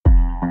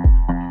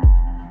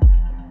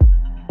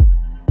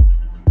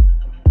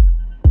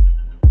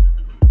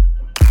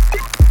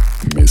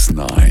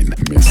Nine,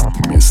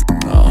 Miss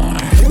Nine.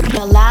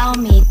 Allow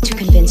me to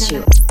convince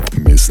you.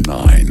 Miss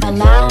Nine.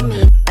 Allow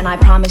me, and I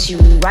promise you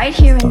right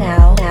here and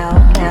now,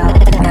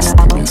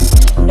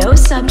 no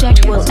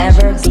subject will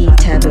ever be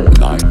taboo.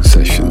 9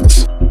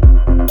 sessions.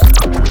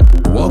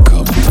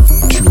 Welcome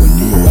to a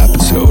new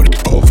episode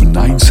of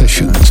 9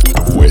 Sessions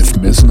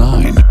with Miss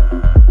Nine.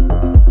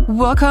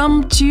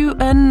 Welcome to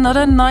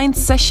another 9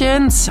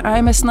 Sessions.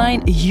 I'm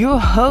S9, your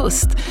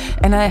host,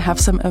 and I have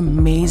some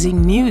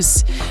amazing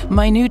news.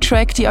 My new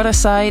track, The Other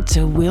Side,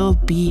 will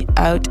be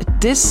out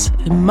this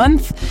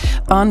month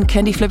on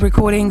Candy Flip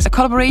Recordings, a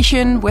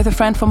collaboration with a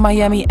friend from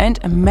Miami and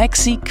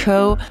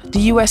Mexico.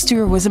 The US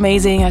tour was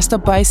amazing. I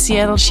stopped by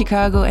Seattle,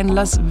 Chicago, and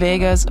Las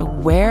Vegas,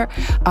 where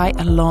I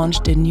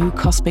launched a new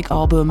Cosmic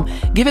album.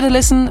 Give it a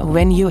listen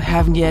when you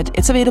haven't yet.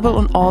 It's available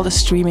on all the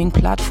streaming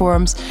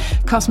platforms.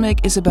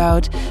 Cosmic is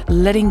about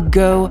letting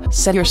go,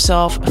 set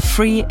yourself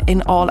free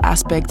in all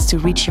aspects to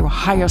reach your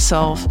higher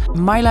self.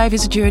 My life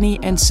is a journey,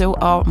 and so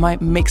are my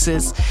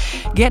mixes.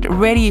 Get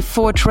ready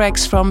for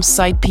tracks from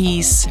Side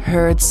Piece,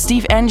 heard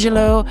Steve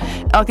Angelo,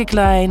 Elke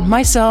Klein,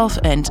 myself,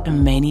 and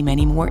many,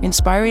 many more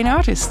inspiring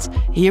artists.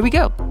 Here we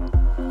go.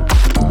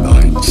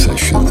 9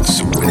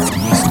 Sessions with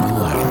Miss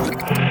Nine.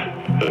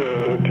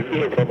 Die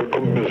Wiedergabe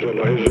kommt mir sehr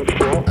leise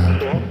vor.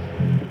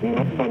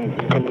 Man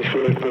kann das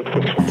vielleicht etwas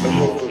verbessern,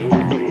 dass es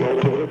ein bisschen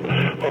lauter wird.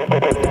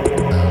 Aber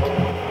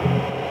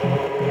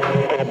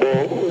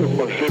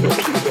mal sehen, ob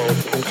es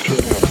überhaupt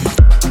funktioniert.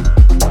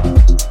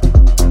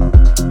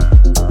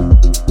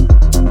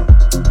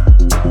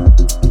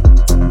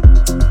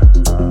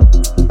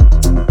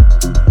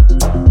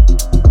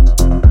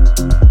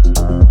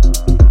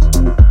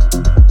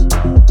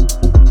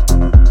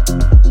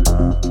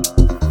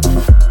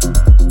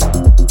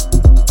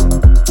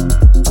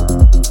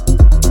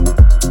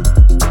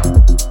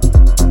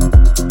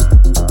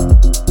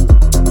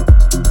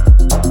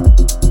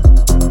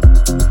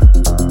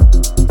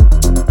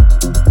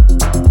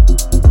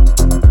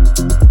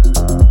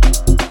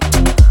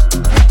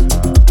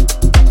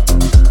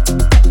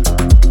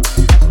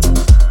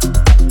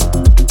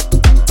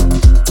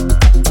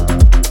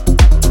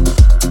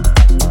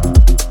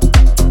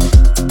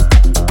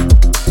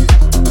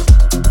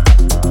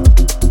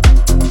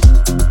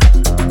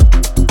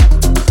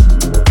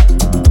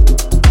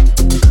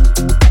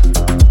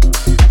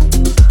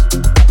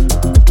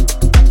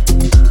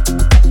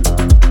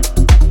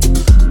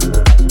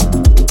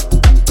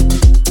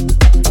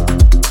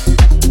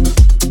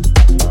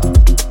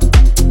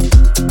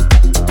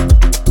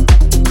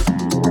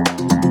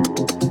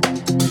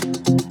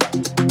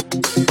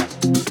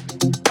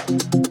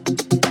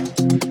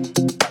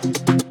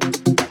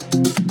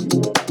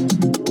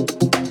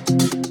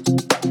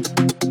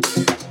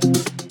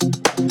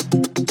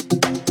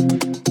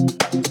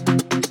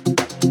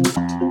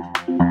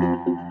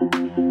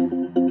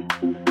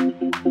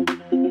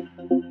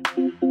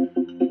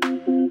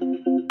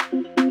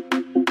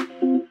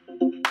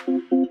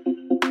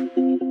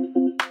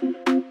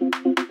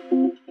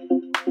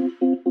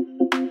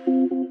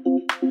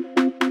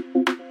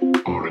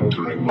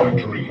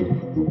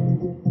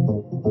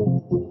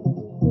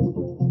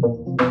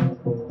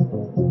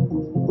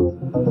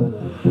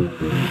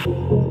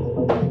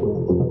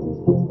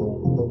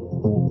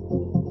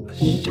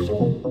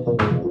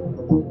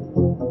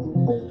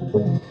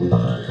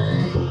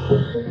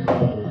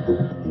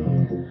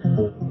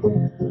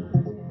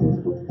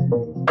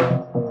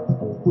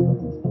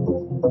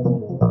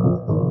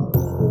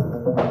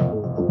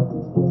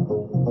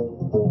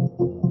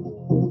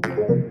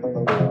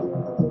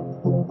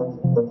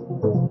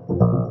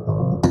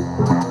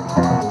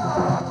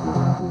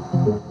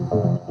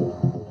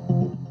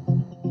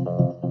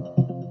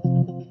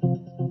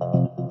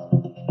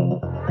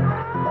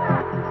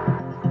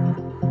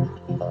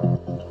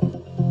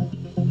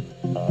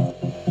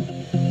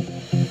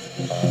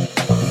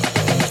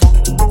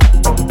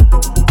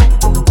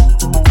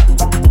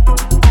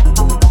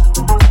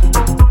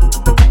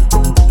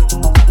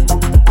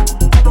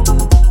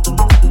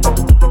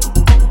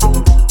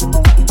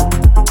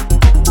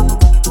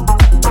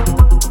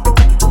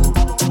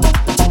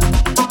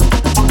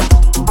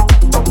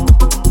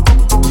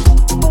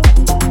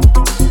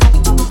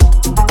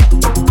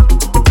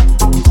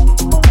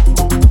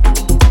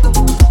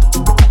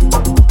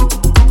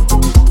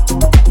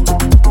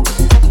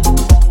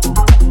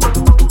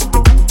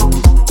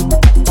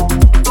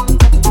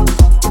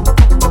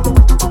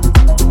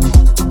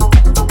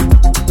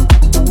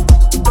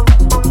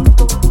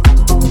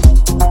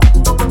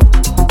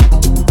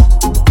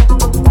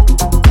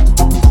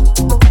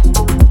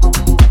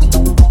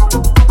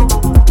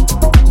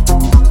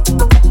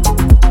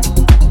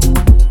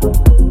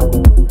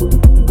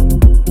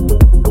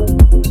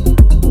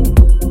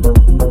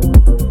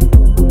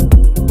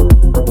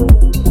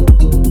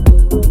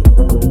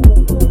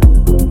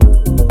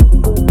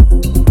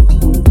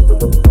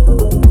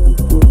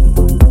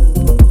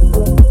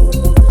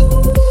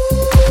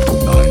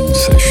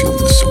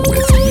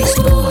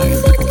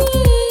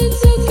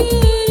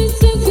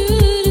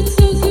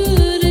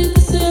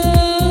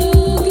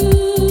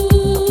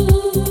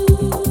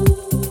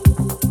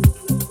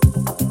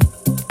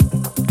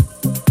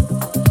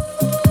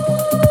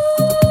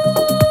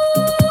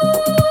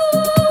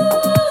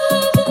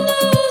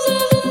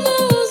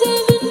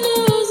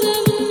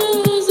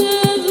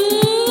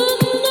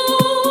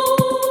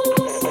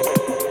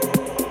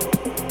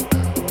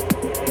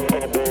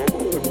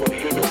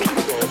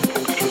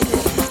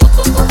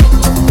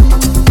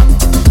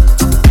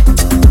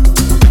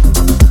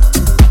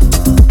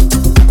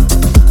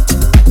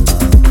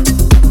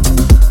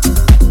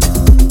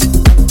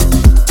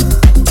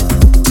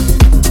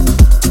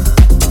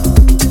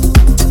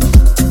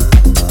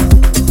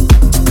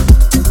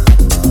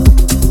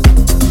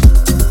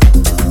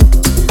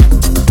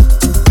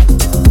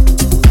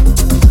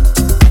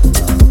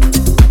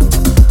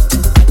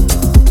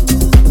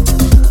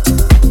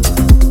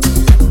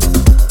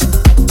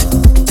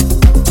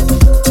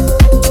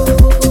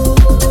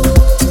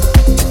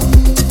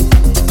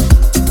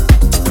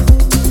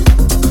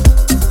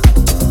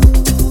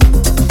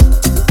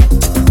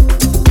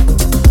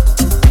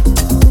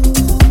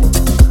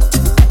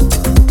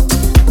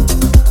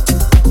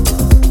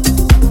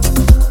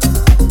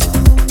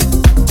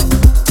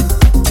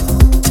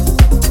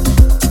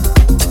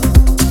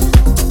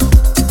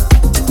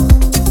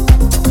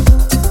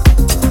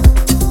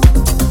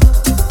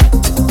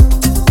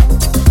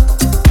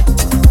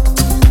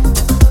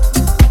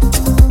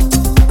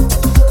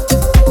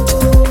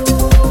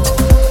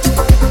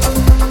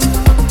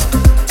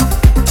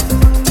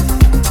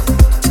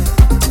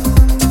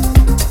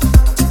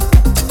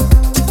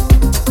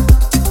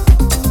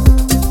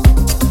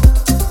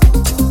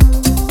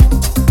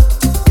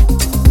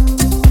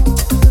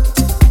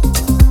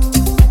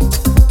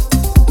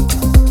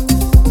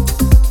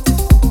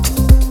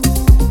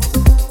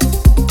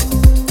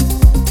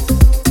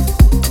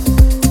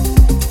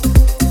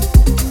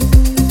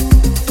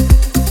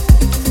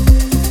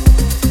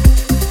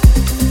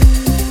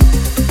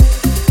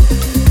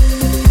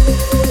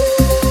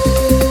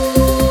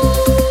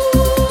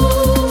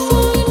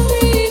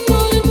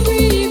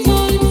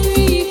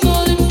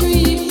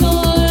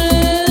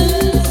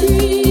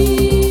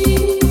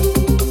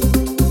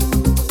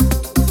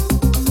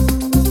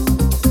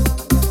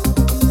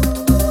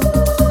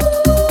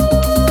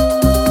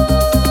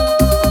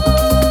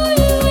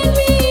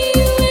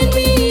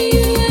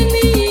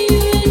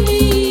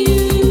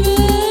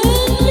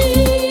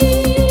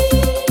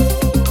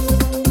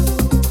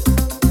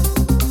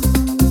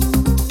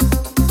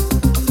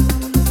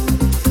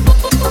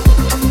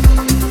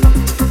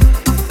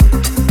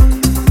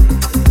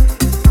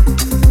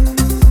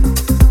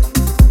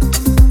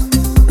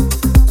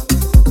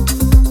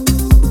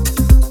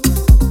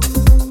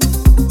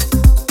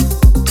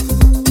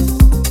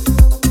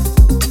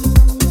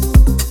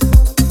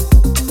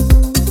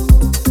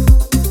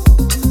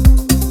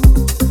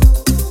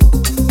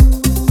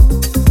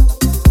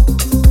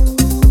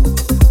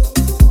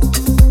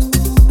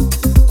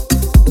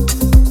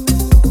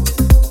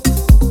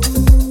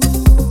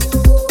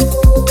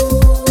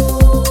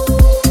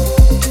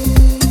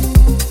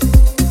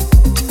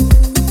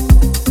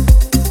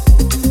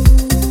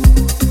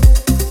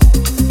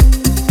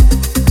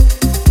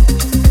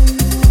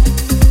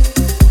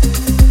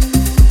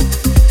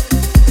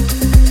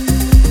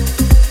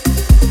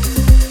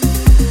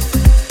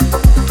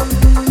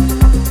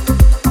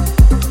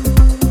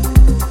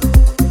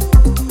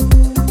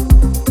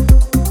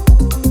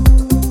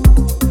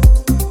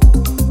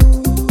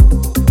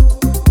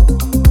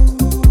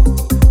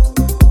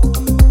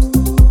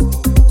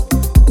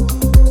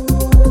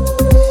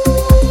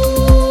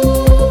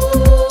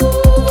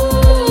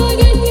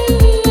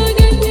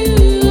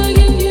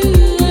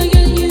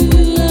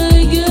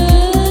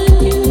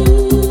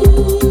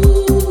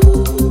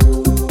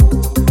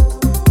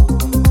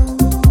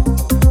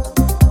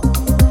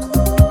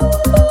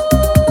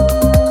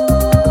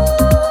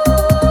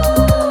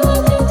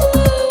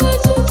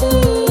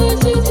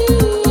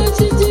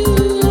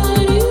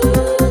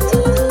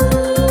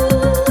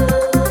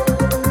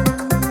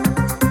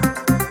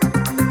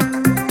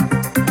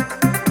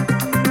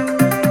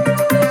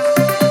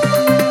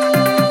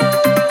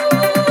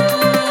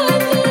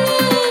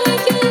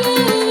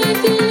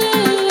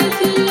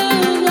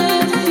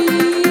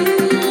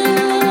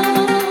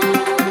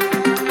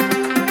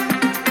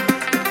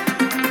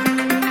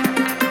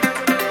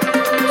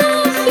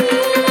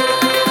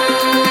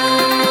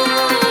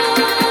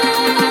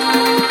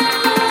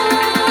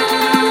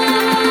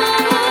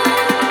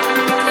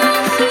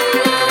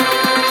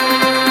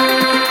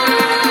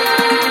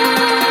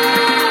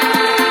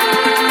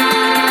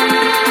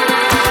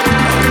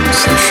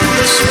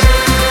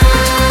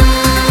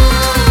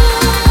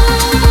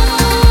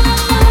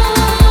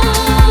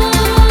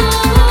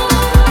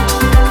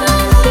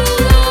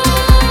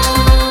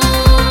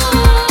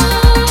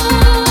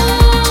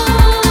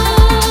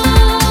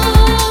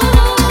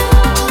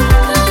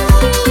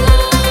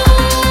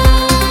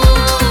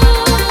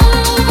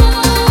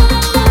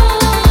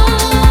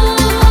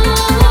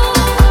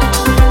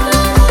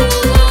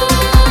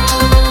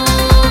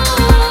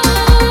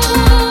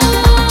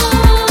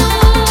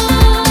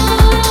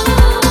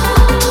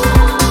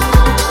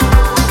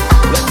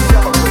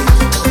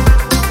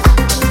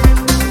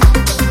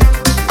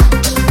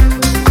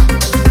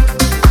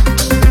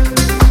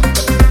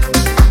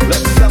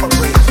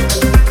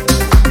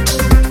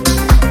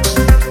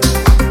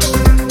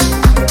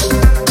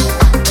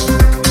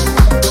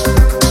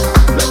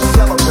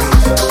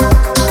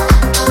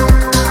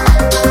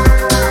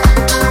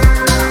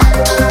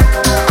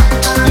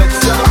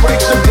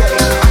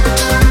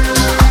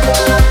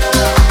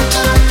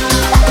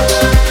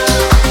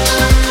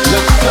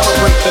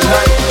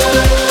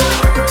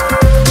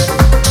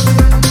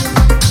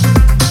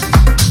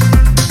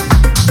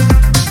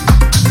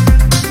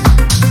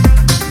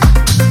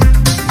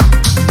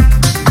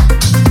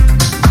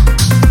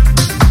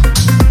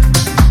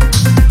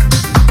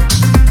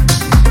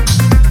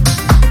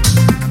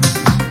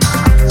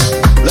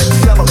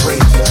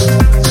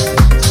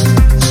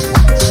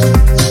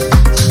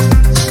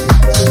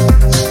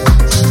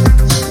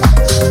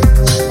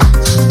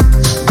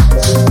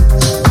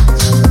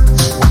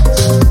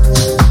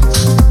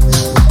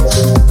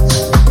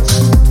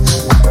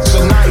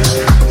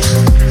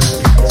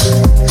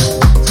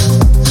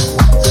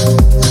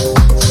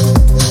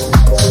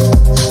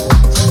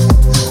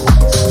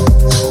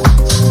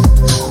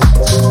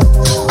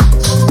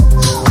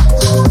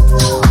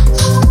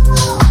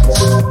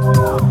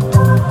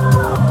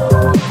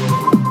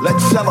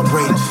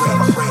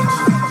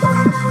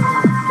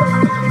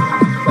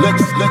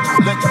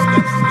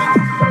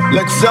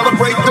 Let's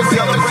celebrate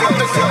together.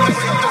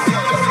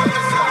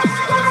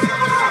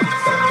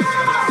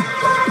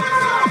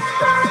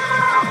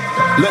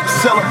 Let's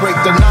celebrate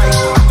the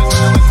night.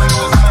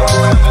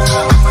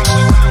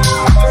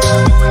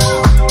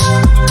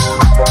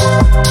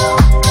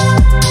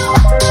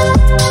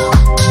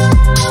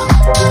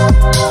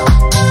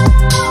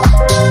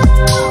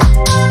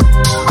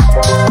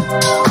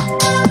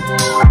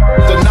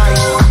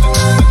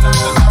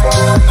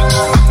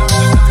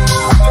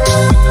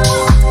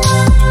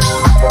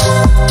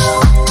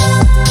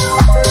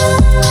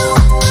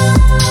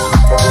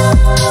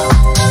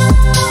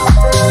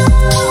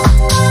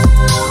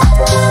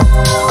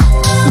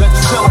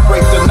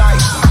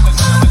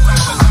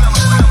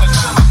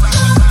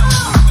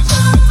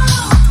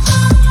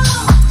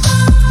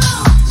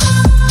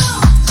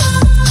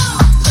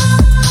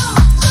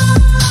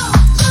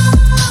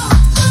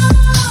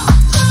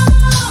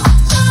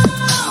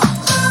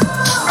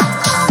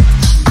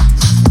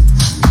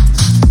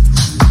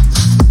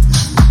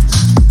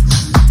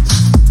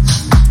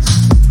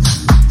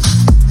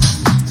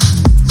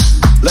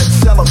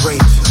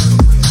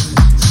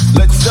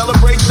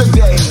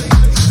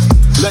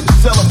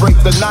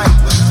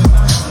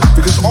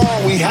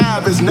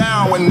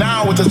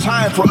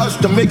 For us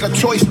to make a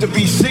choice to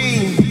be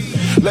seen.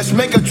 Let's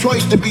make a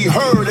choice to be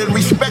heard and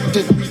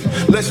respected.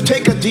 Let's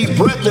take a deep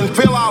breath and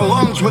fill our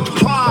lungs with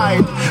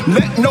pride.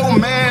 Let no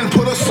man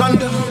put us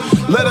under.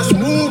 Let us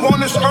move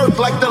on this earth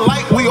like the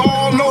light we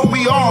all know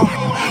we are.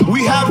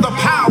 We have the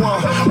power.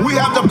 We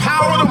have the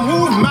power to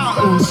move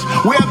mountains.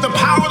 We have the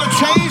power to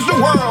change the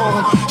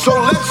world. So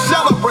let's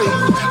celebrate.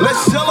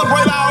 Let's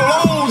celebrate our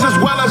lows as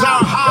well as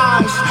our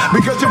highs.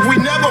 Because if we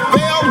never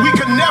failed, we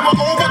can never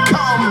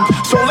overcome.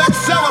 So let's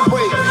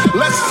celebrate.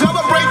 Let's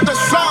celebrate the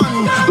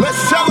sun. Let's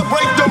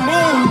celebrate the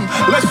moon.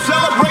 Let's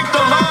celebrate the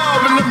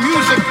love and the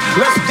music.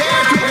 Let's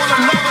dance with one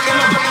another in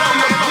a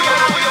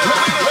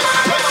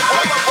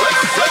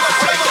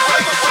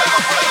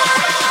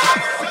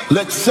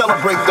Let's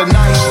celebrate the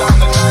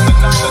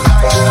night.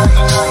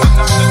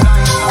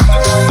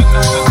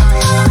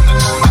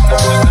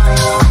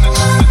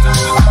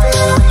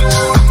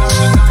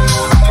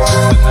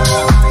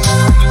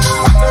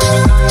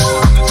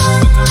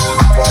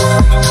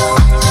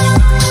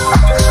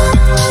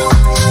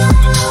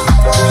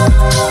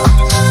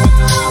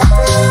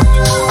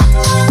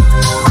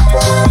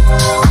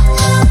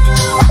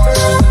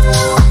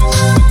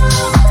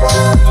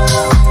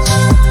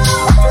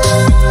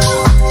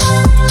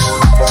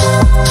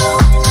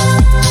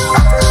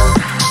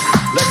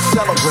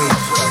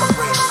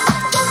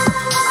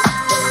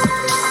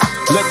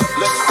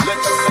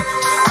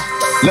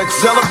 Let's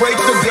celebrate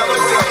together.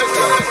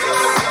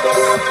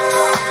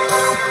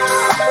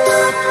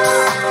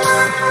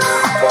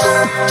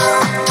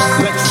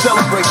 Let's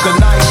celebrate the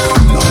night.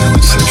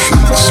 9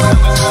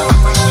 sessions.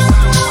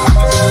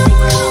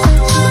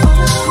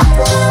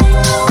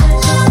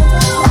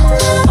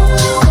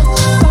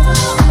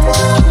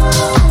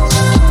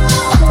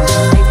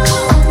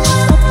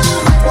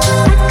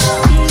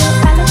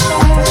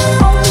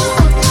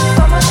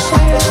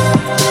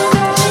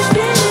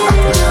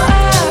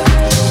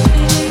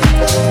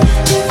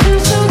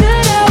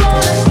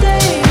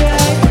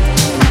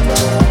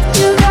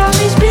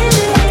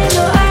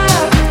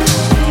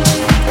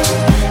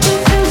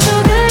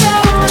 So good.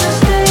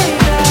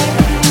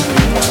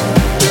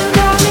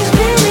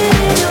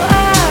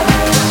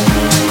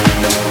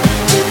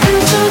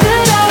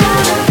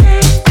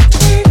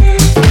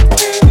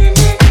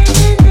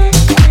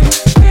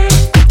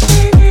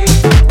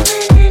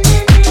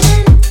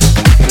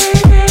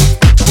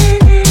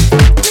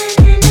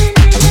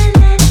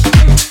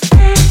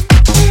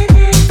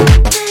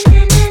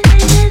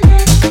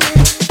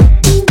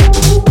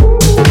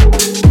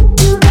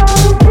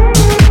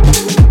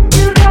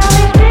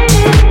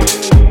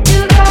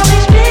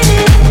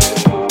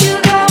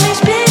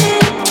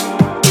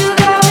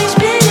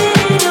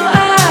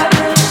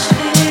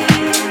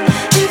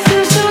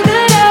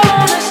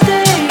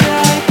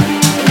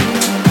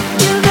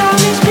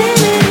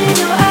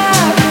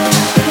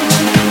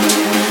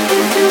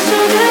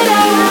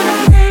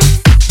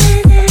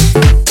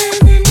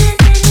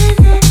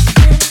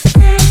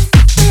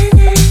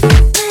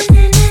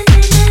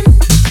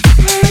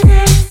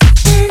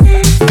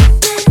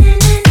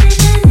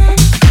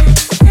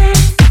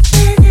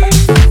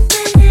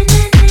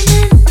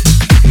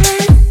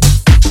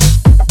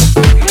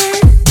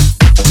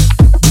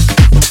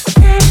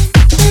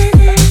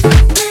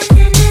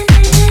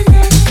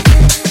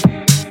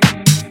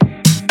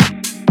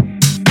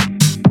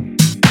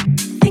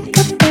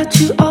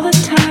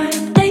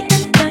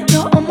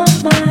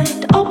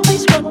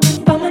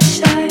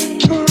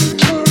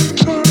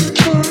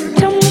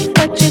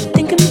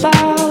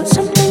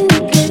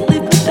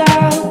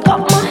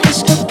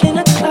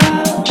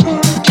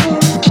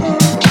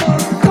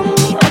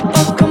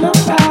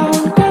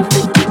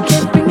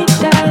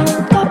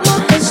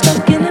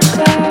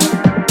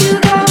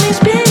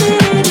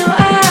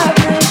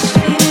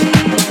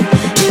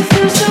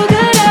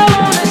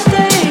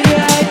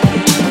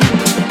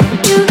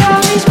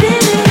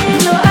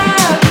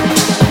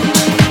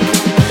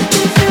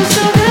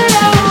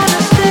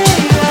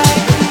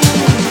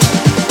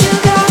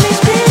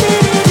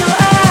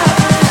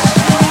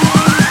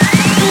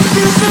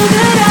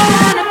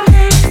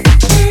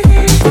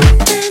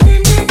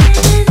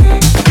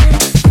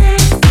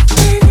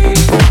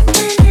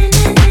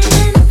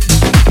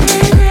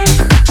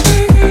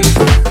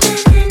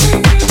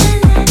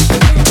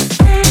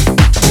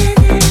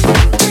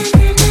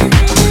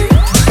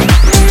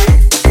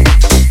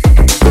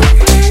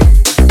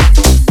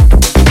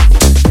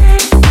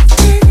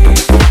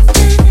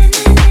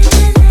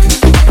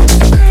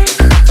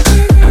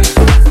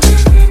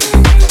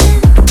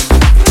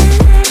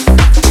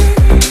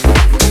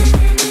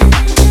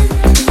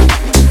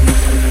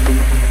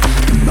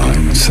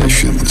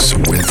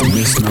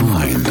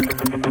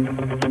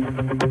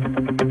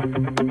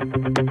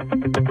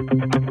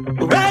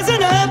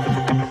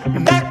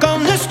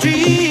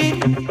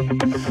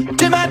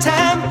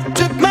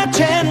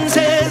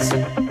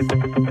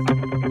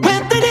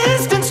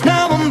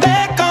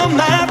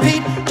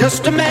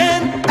 just a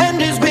man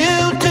and his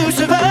will to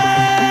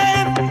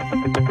survive.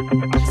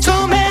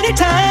 So many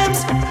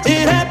times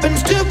it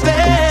happens too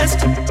fast.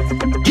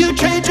 You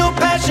trade your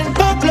passion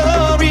for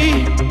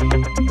glory.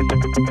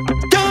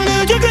 Don't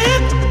lose your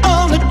grip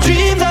on the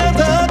dreams of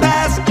the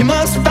past. You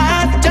must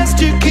fight just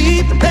to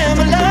keep them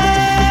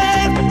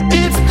alive.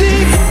 It's the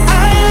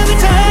eye of the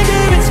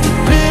tiger, it's the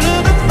thrill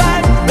of the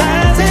fight,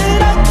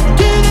 rising up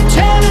to the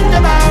challenge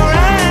of our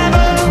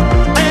rival.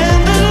 And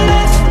the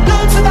last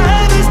known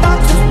survivor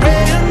starts to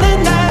spread in the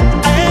night.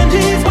 And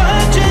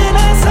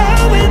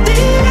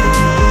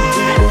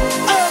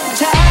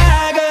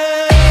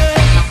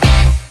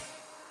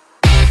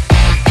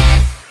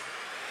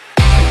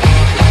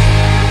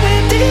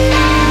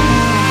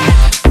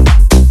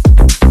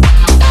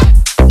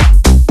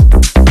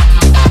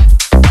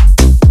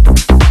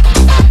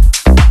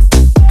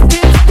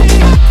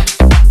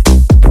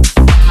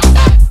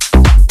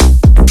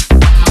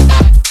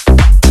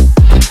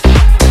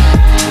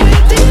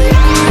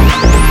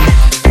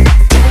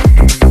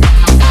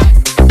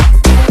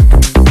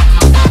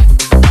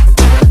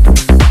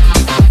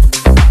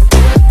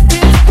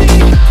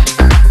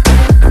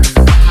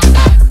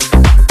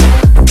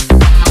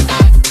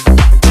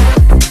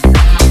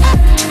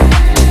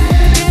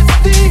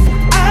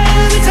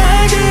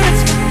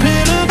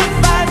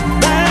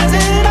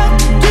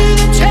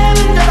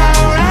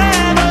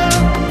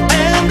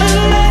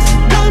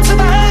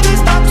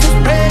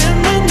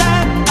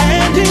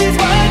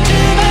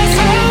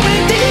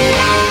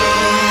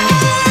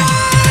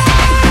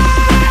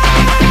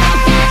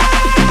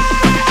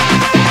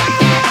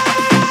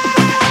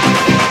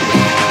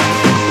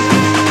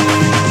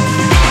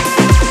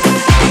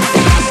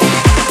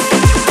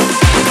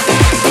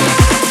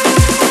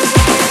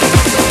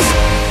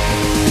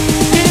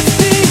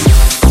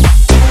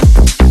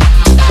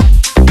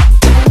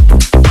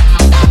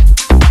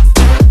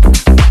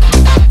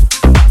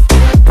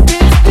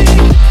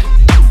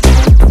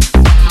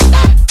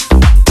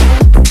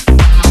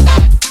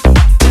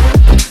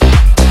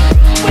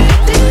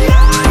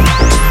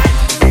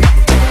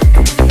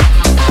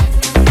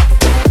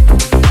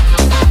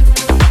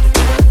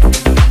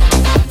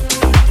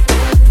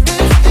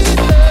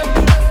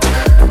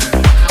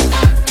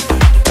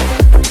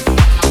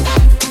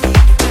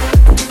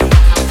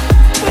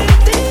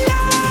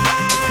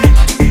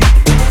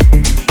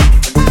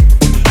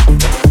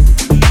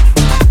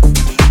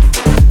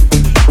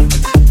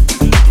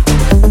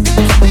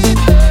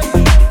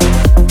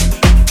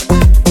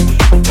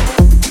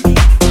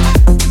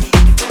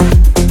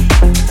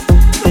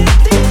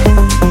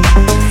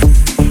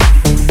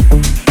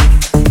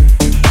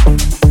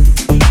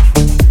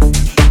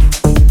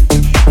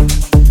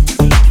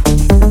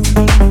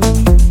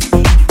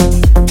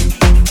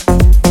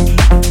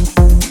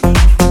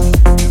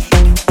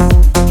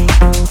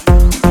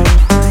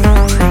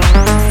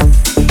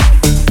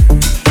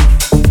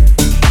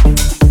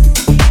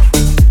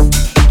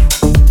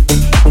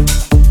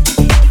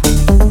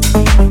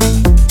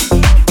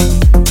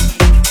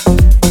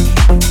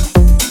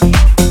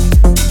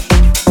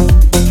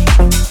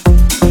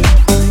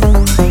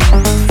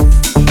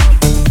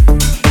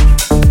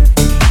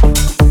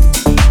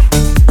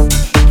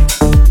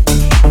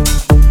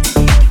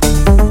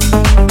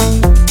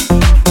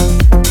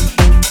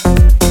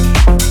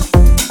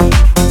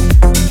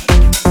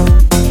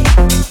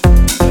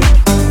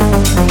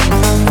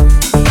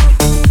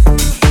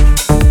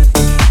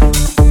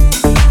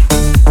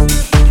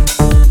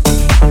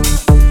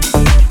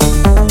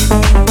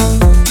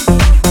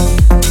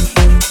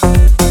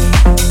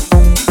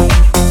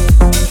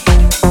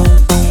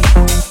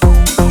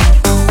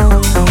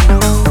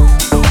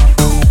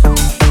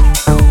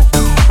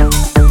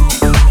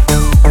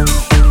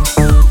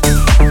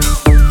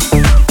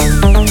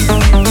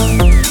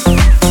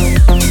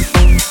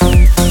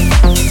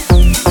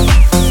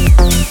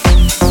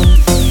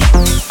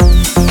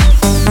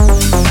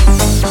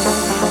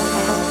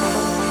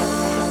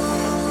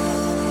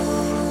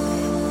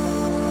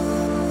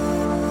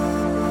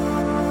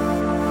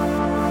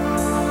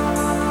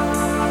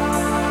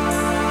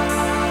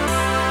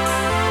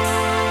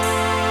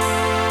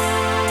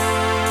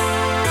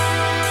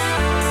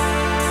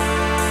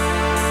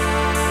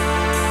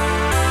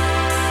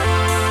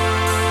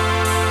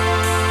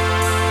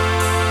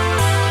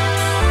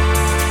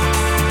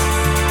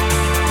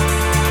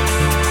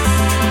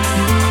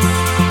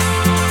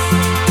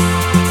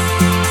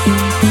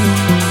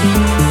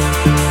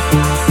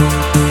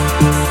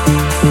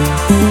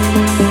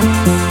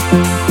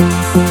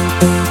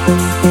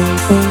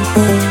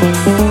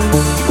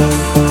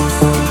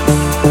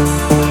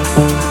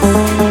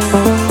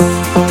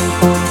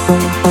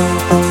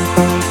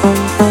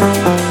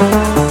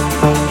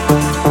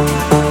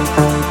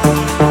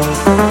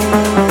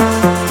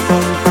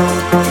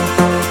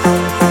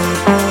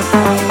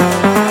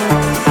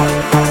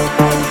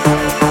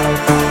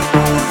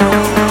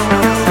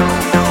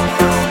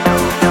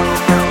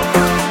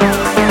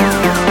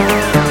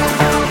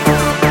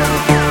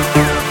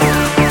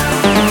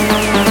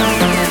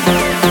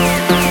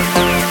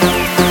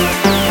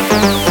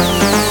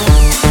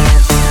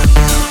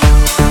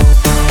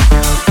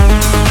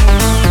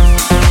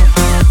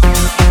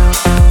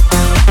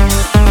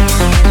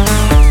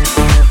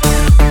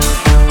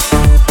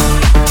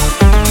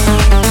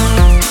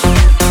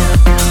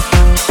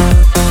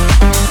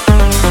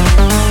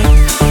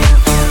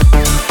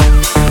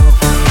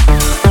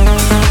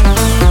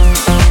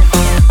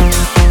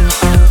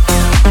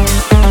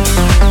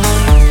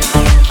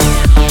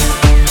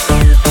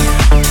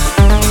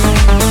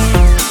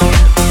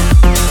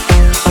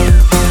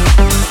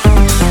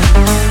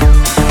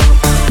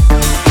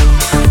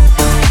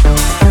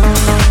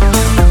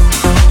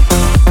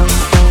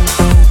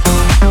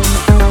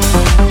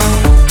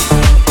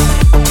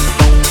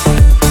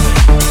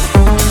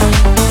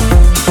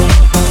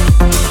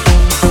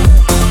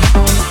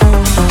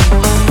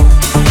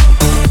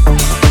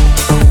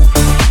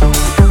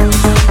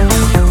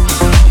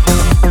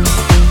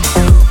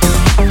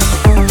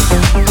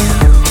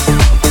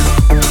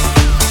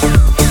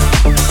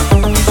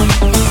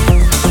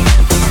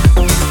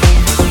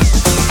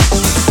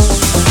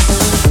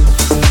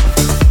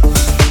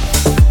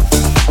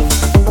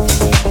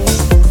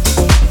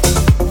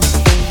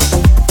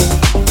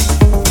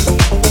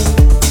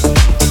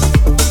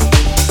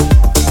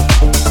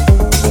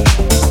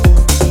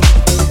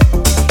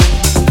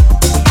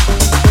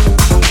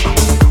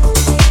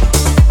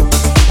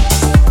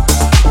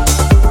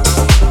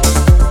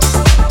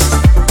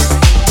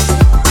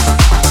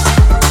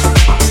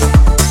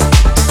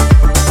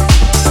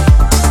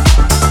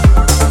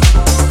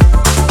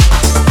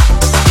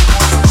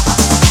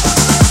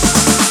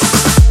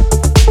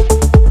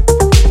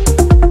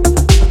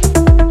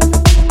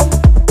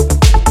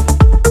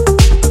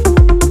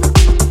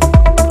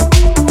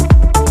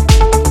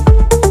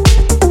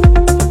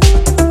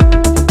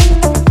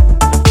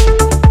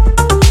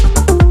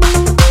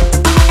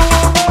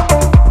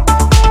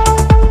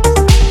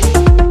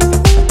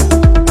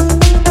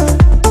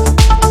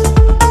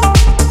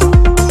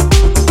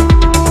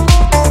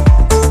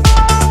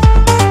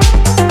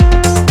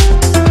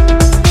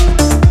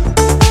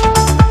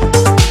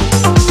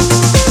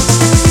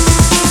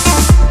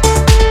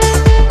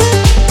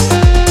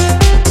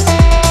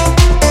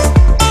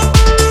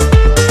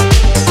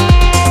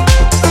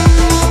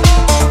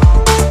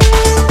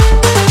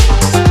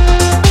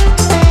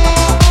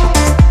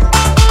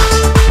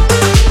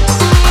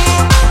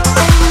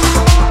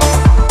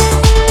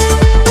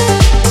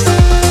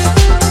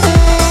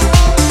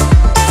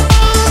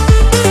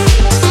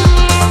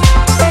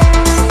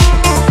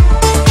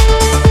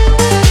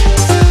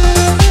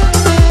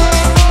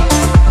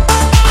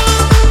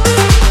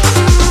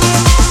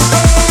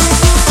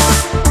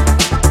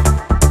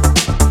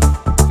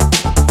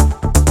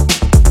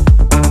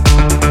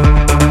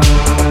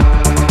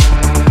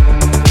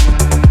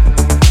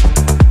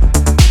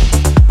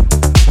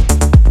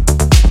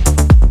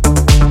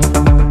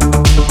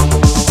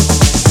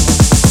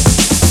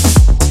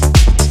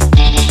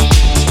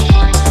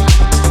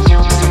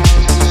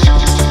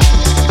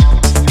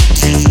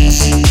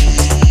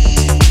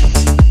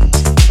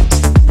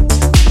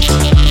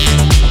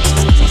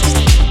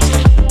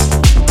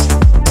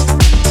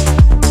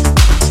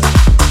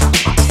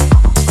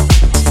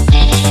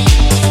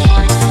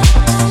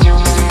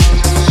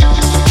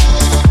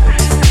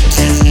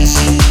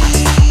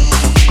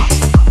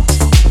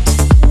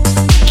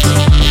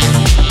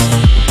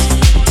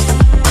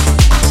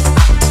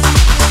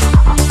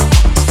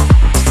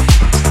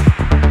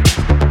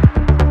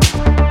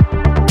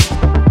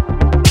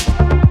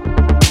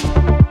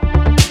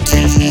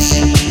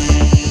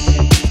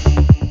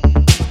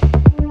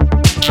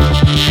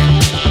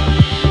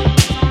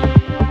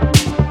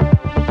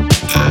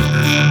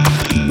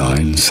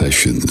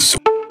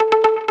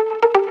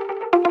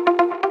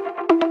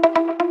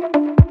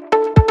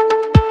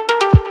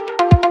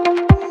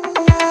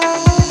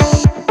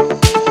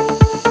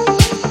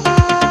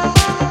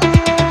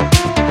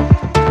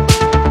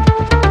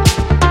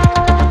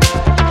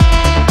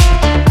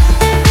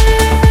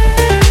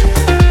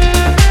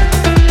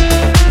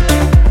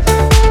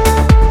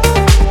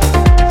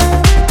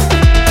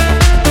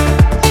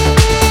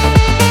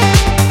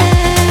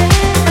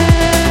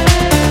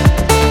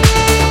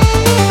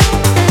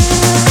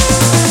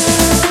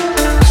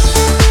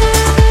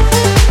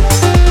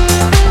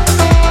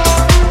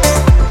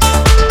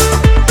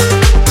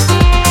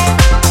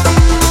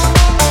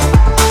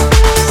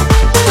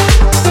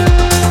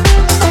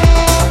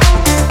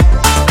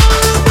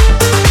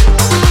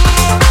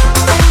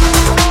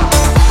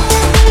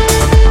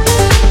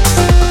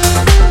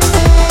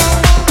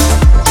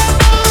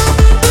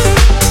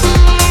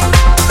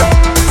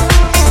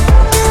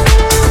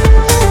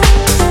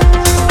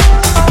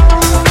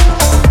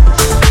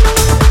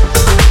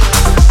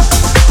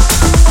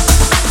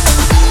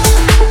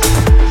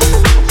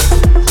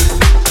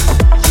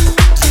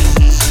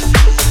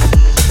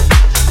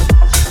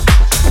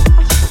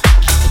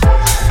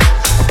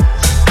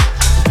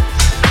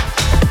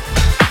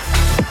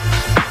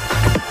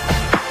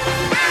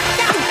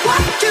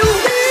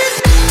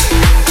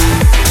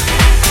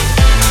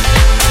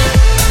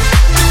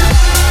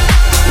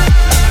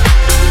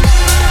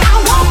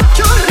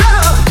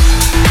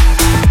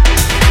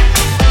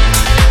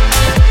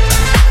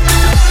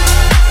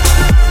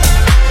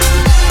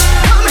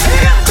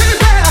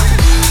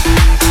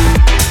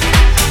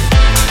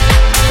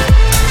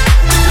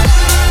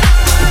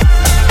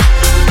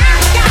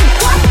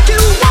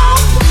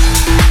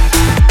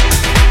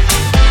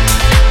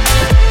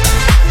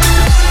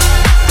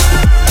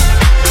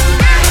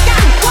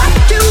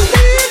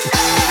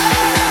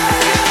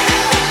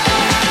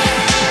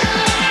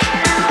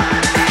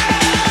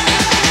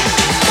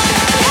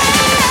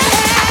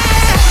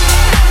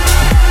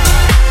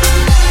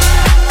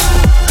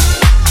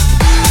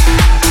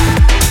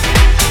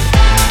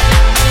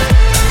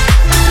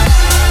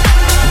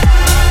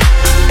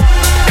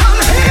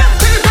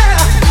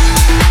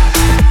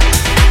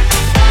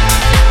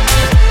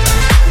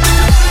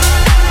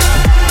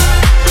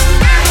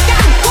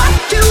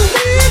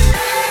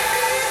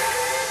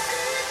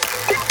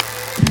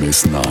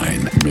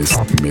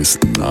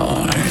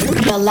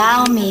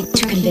Allow me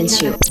to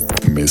convince you.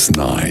 Miss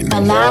Nine.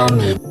 Allow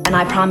me, and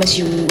I promise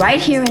you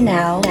right here and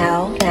now.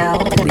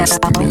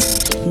 Miss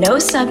No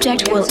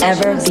subject will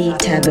ever be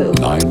taboo.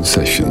 9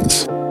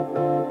 Sessions.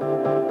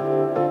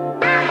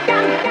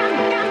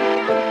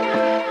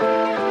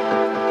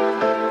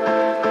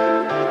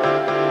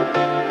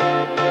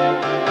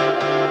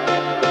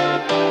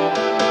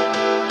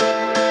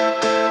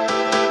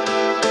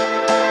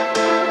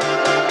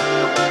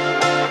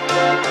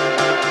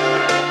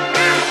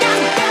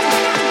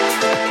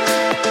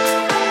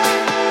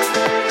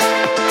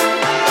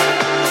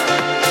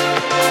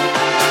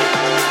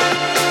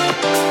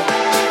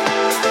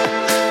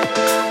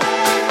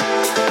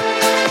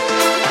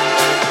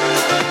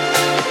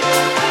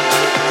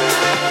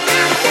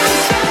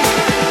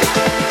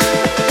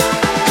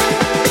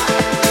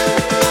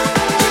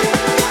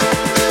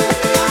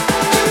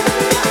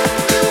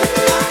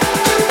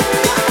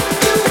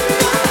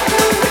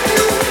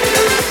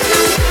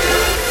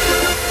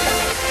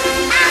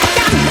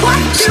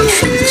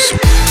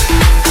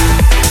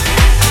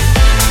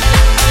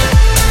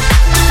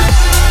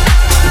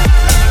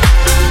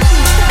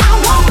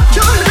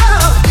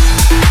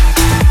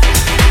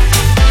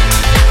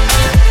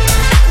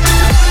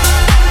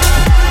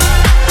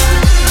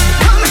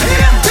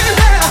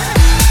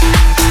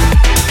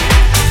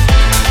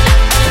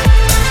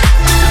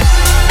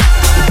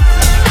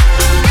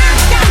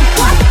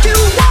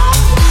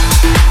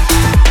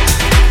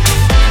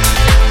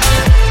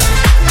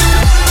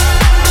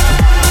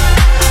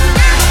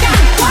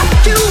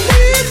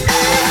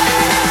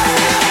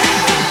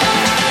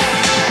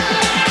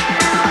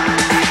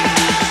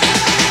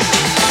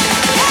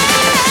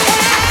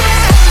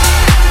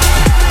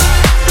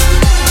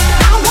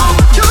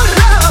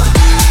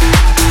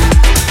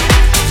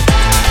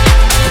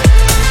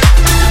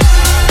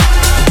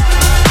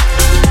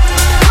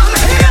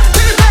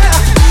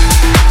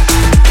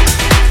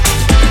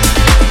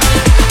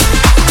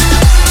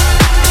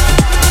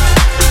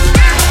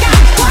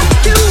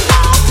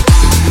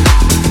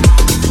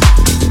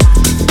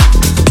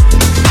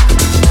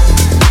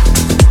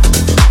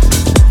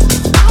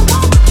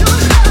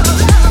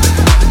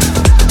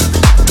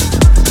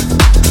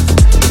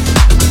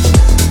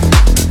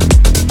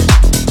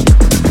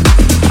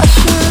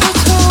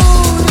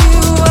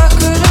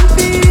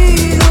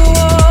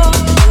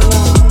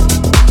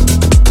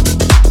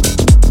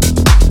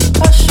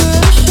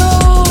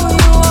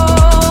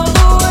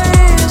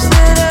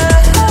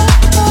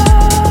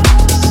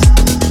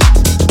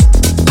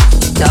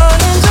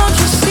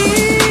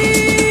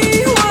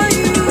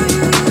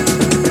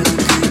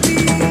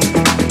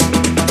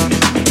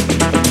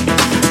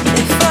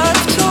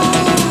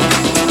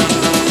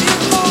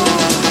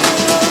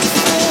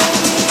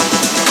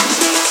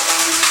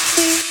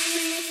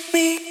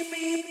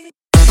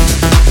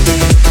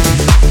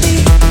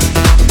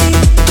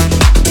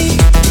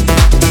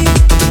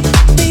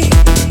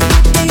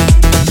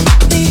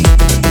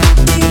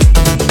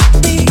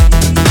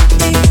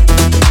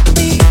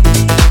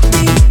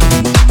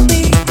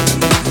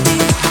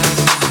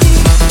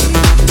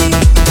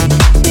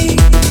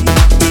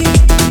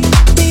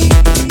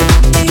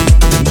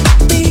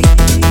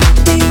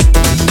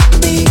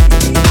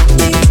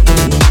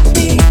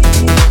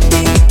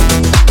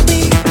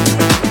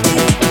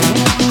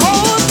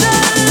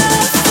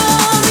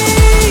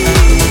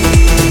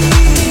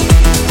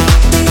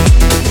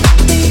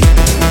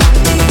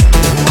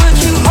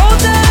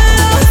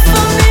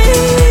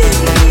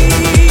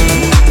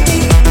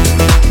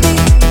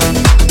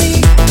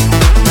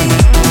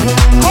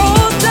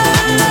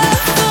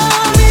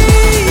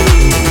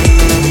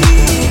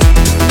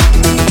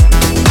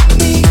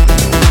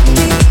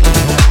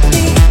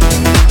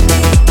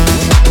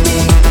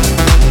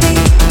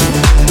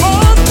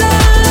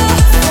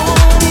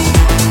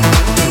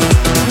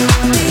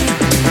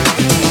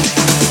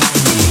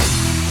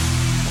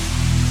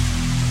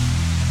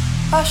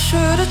 I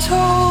should have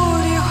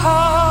told you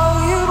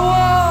how you'd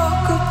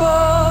walk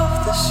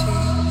above the sea.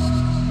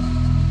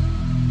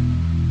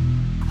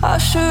 I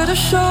should have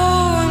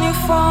shown you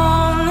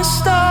from the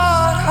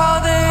start how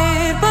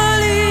they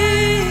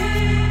believe.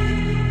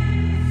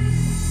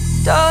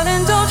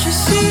 Darling, don't you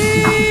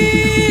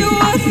see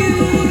what you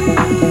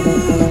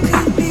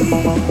could be?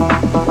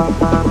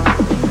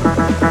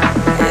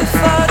 If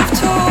I'd have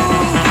told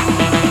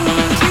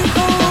you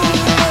all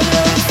my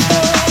love for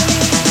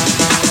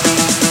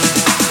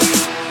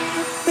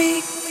me.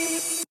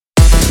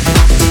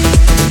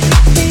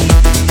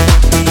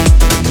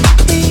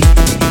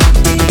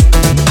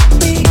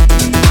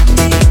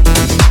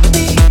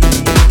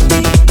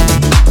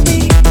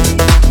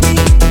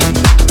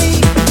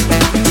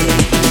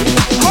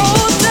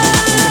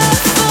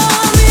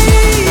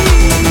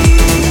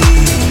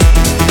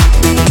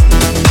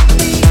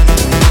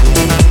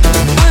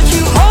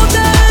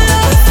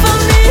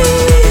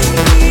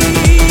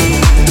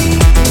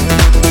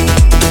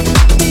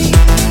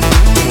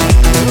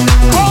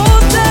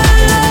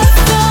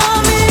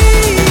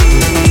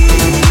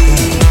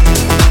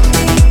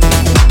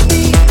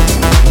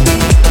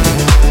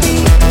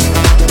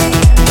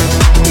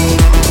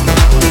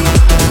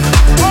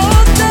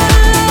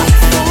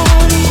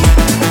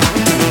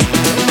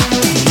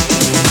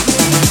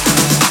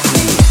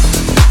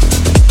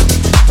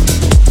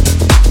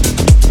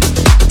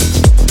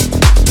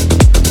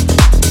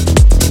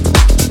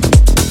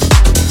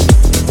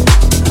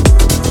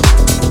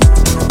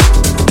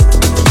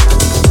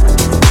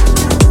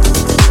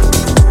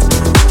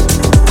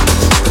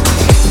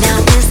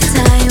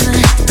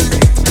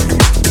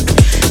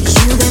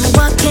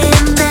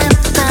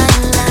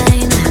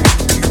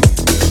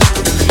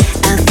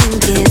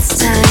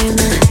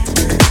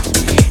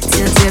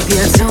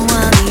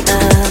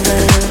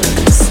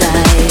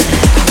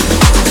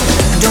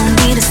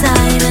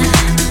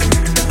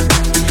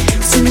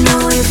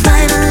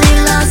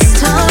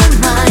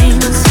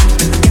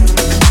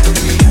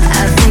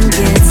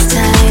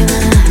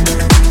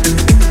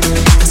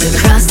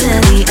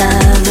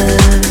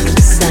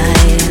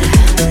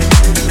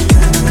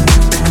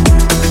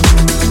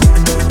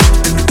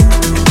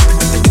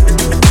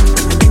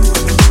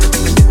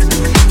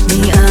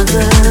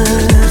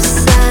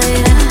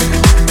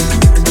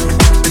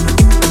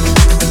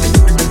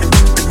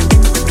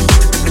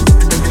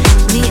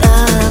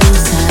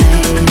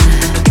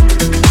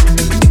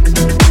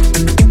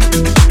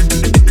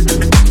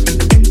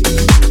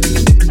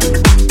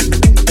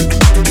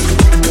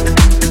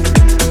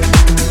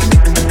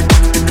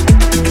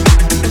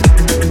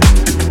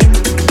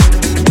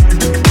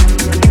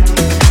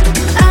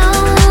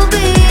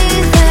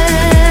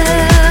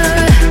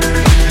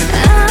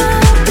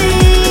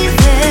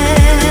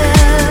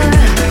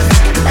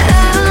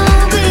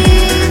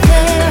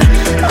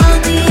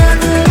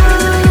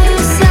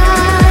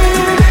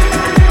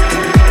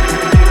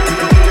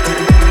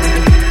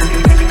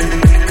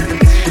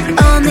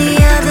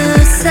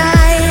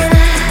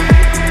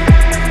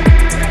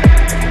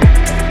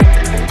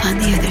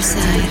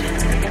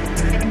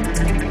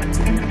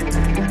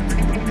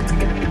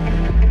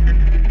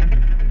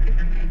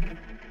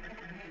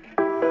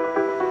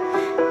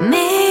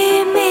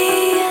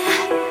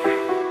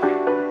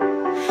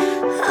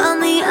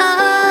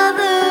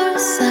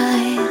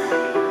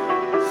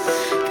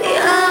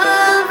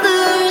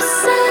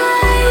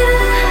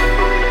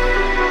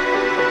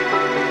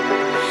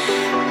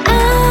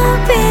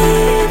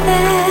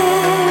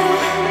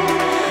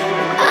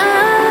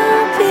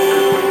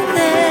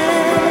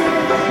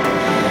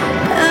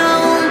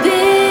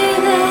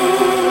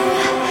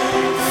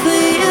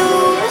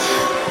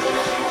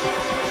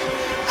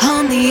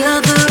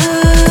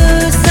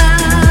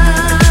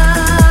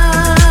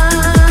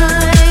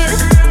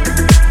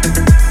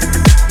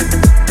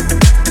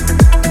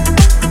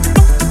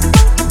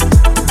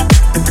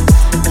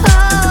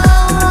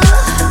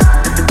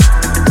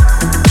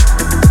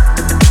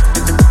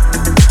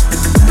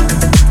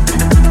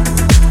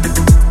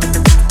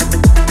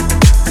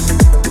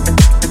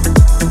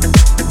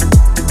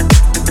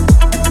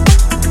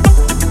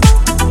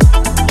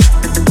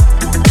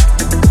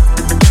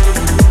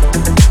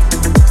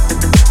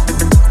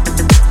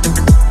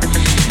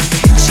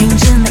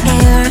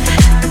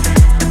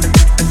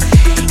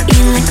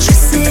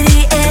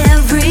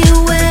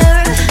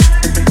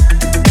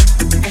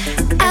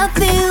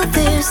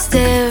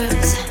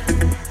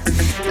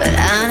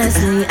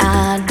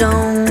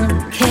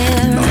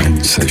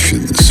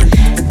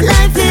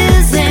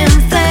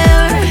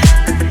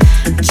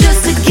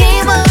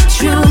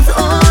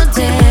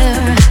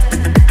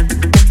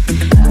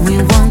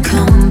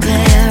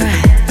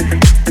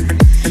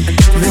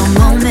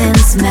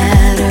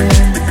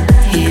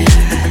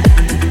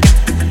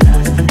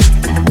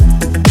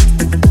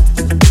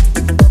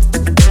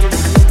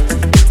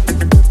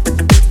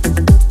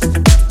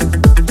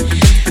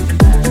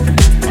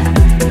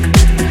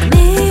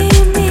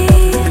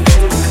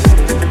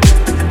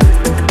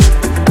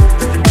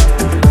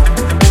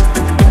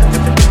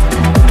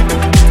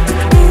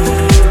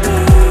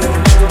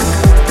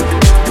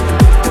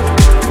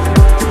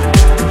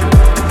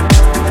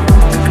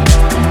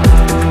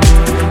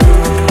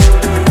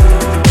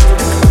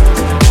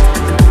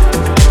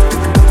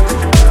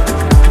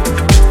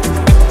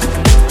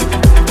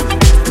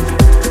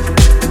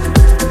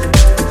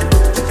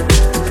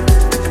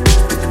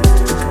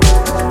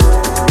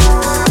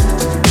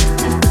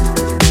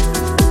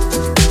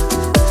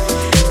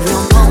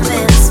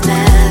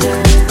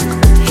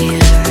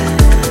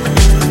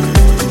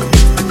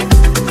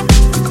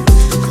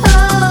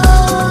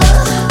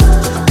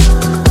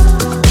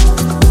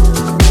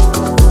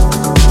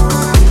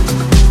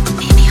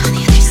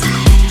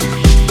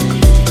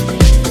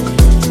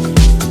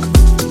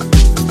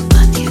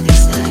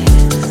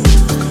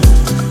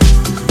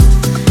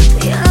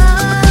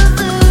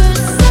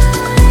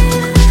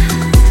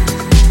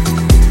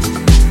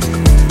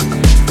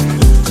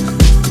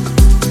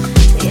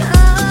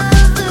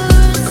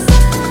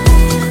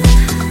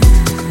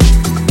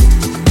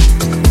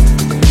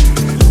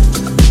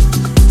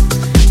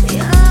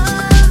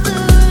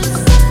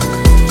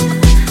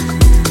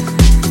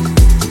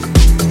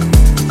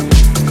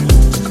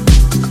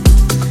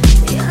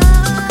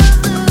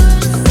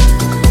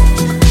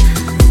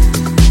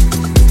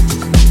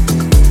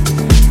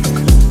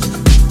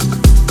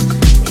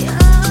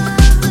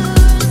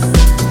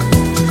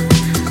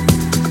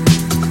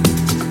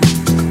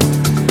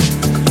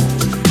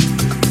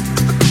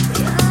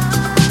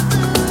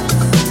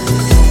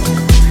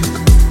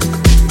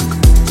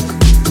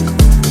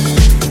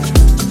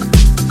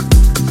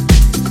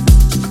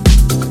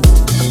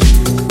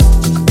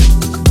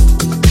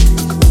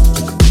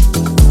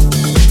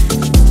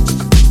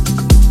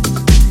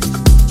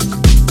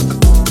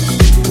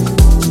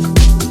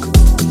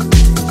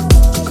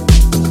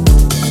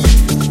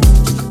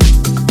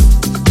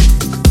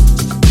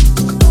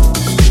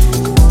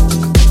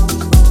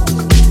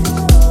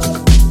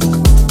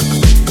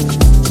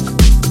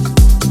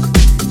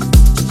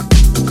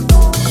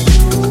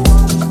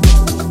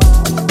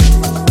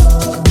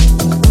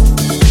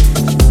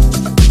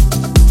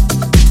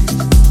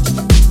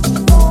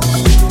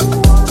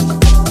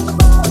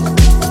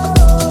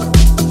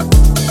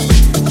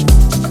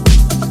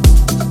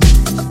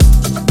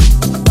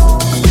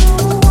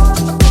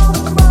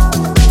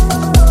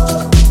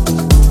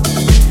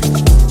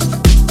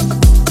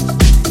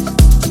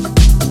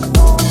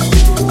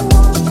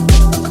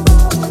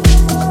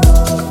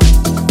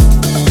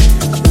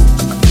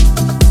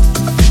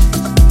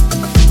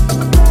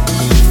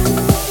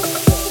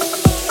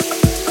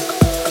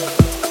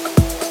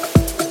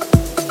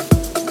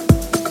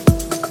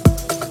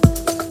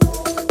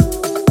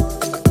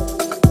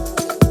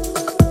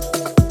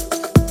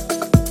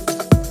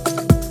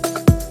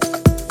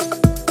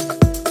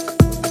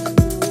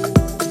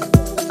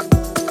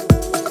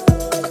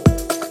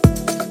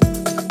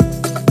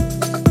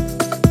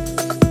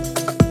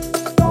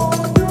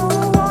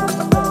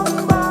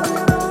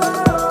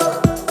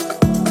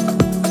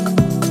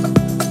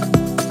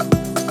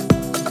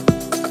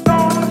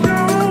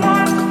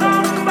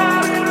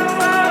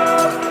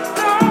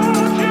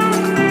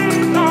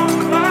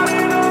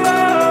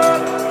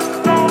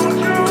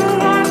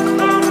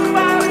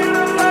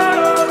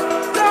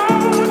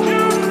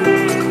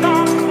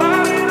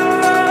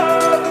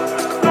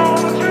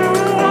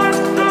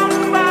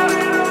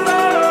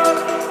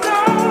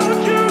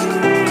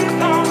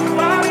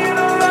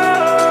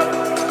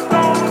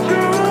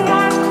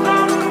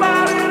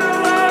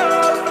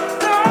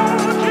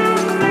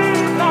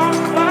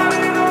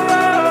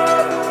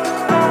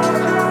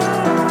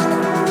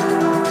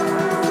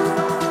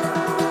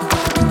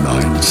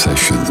 9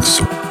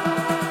 Sessions.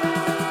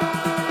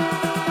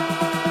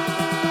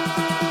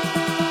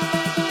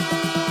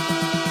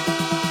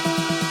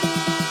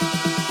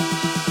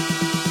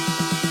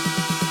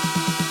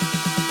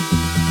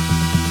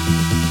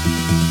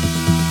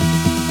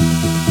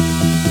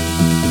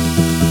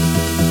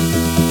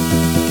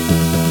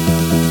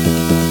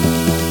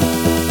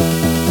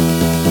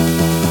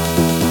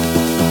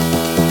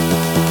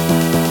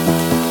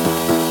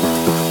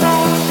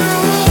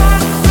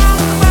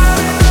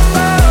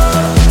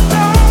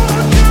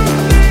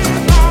 Don't you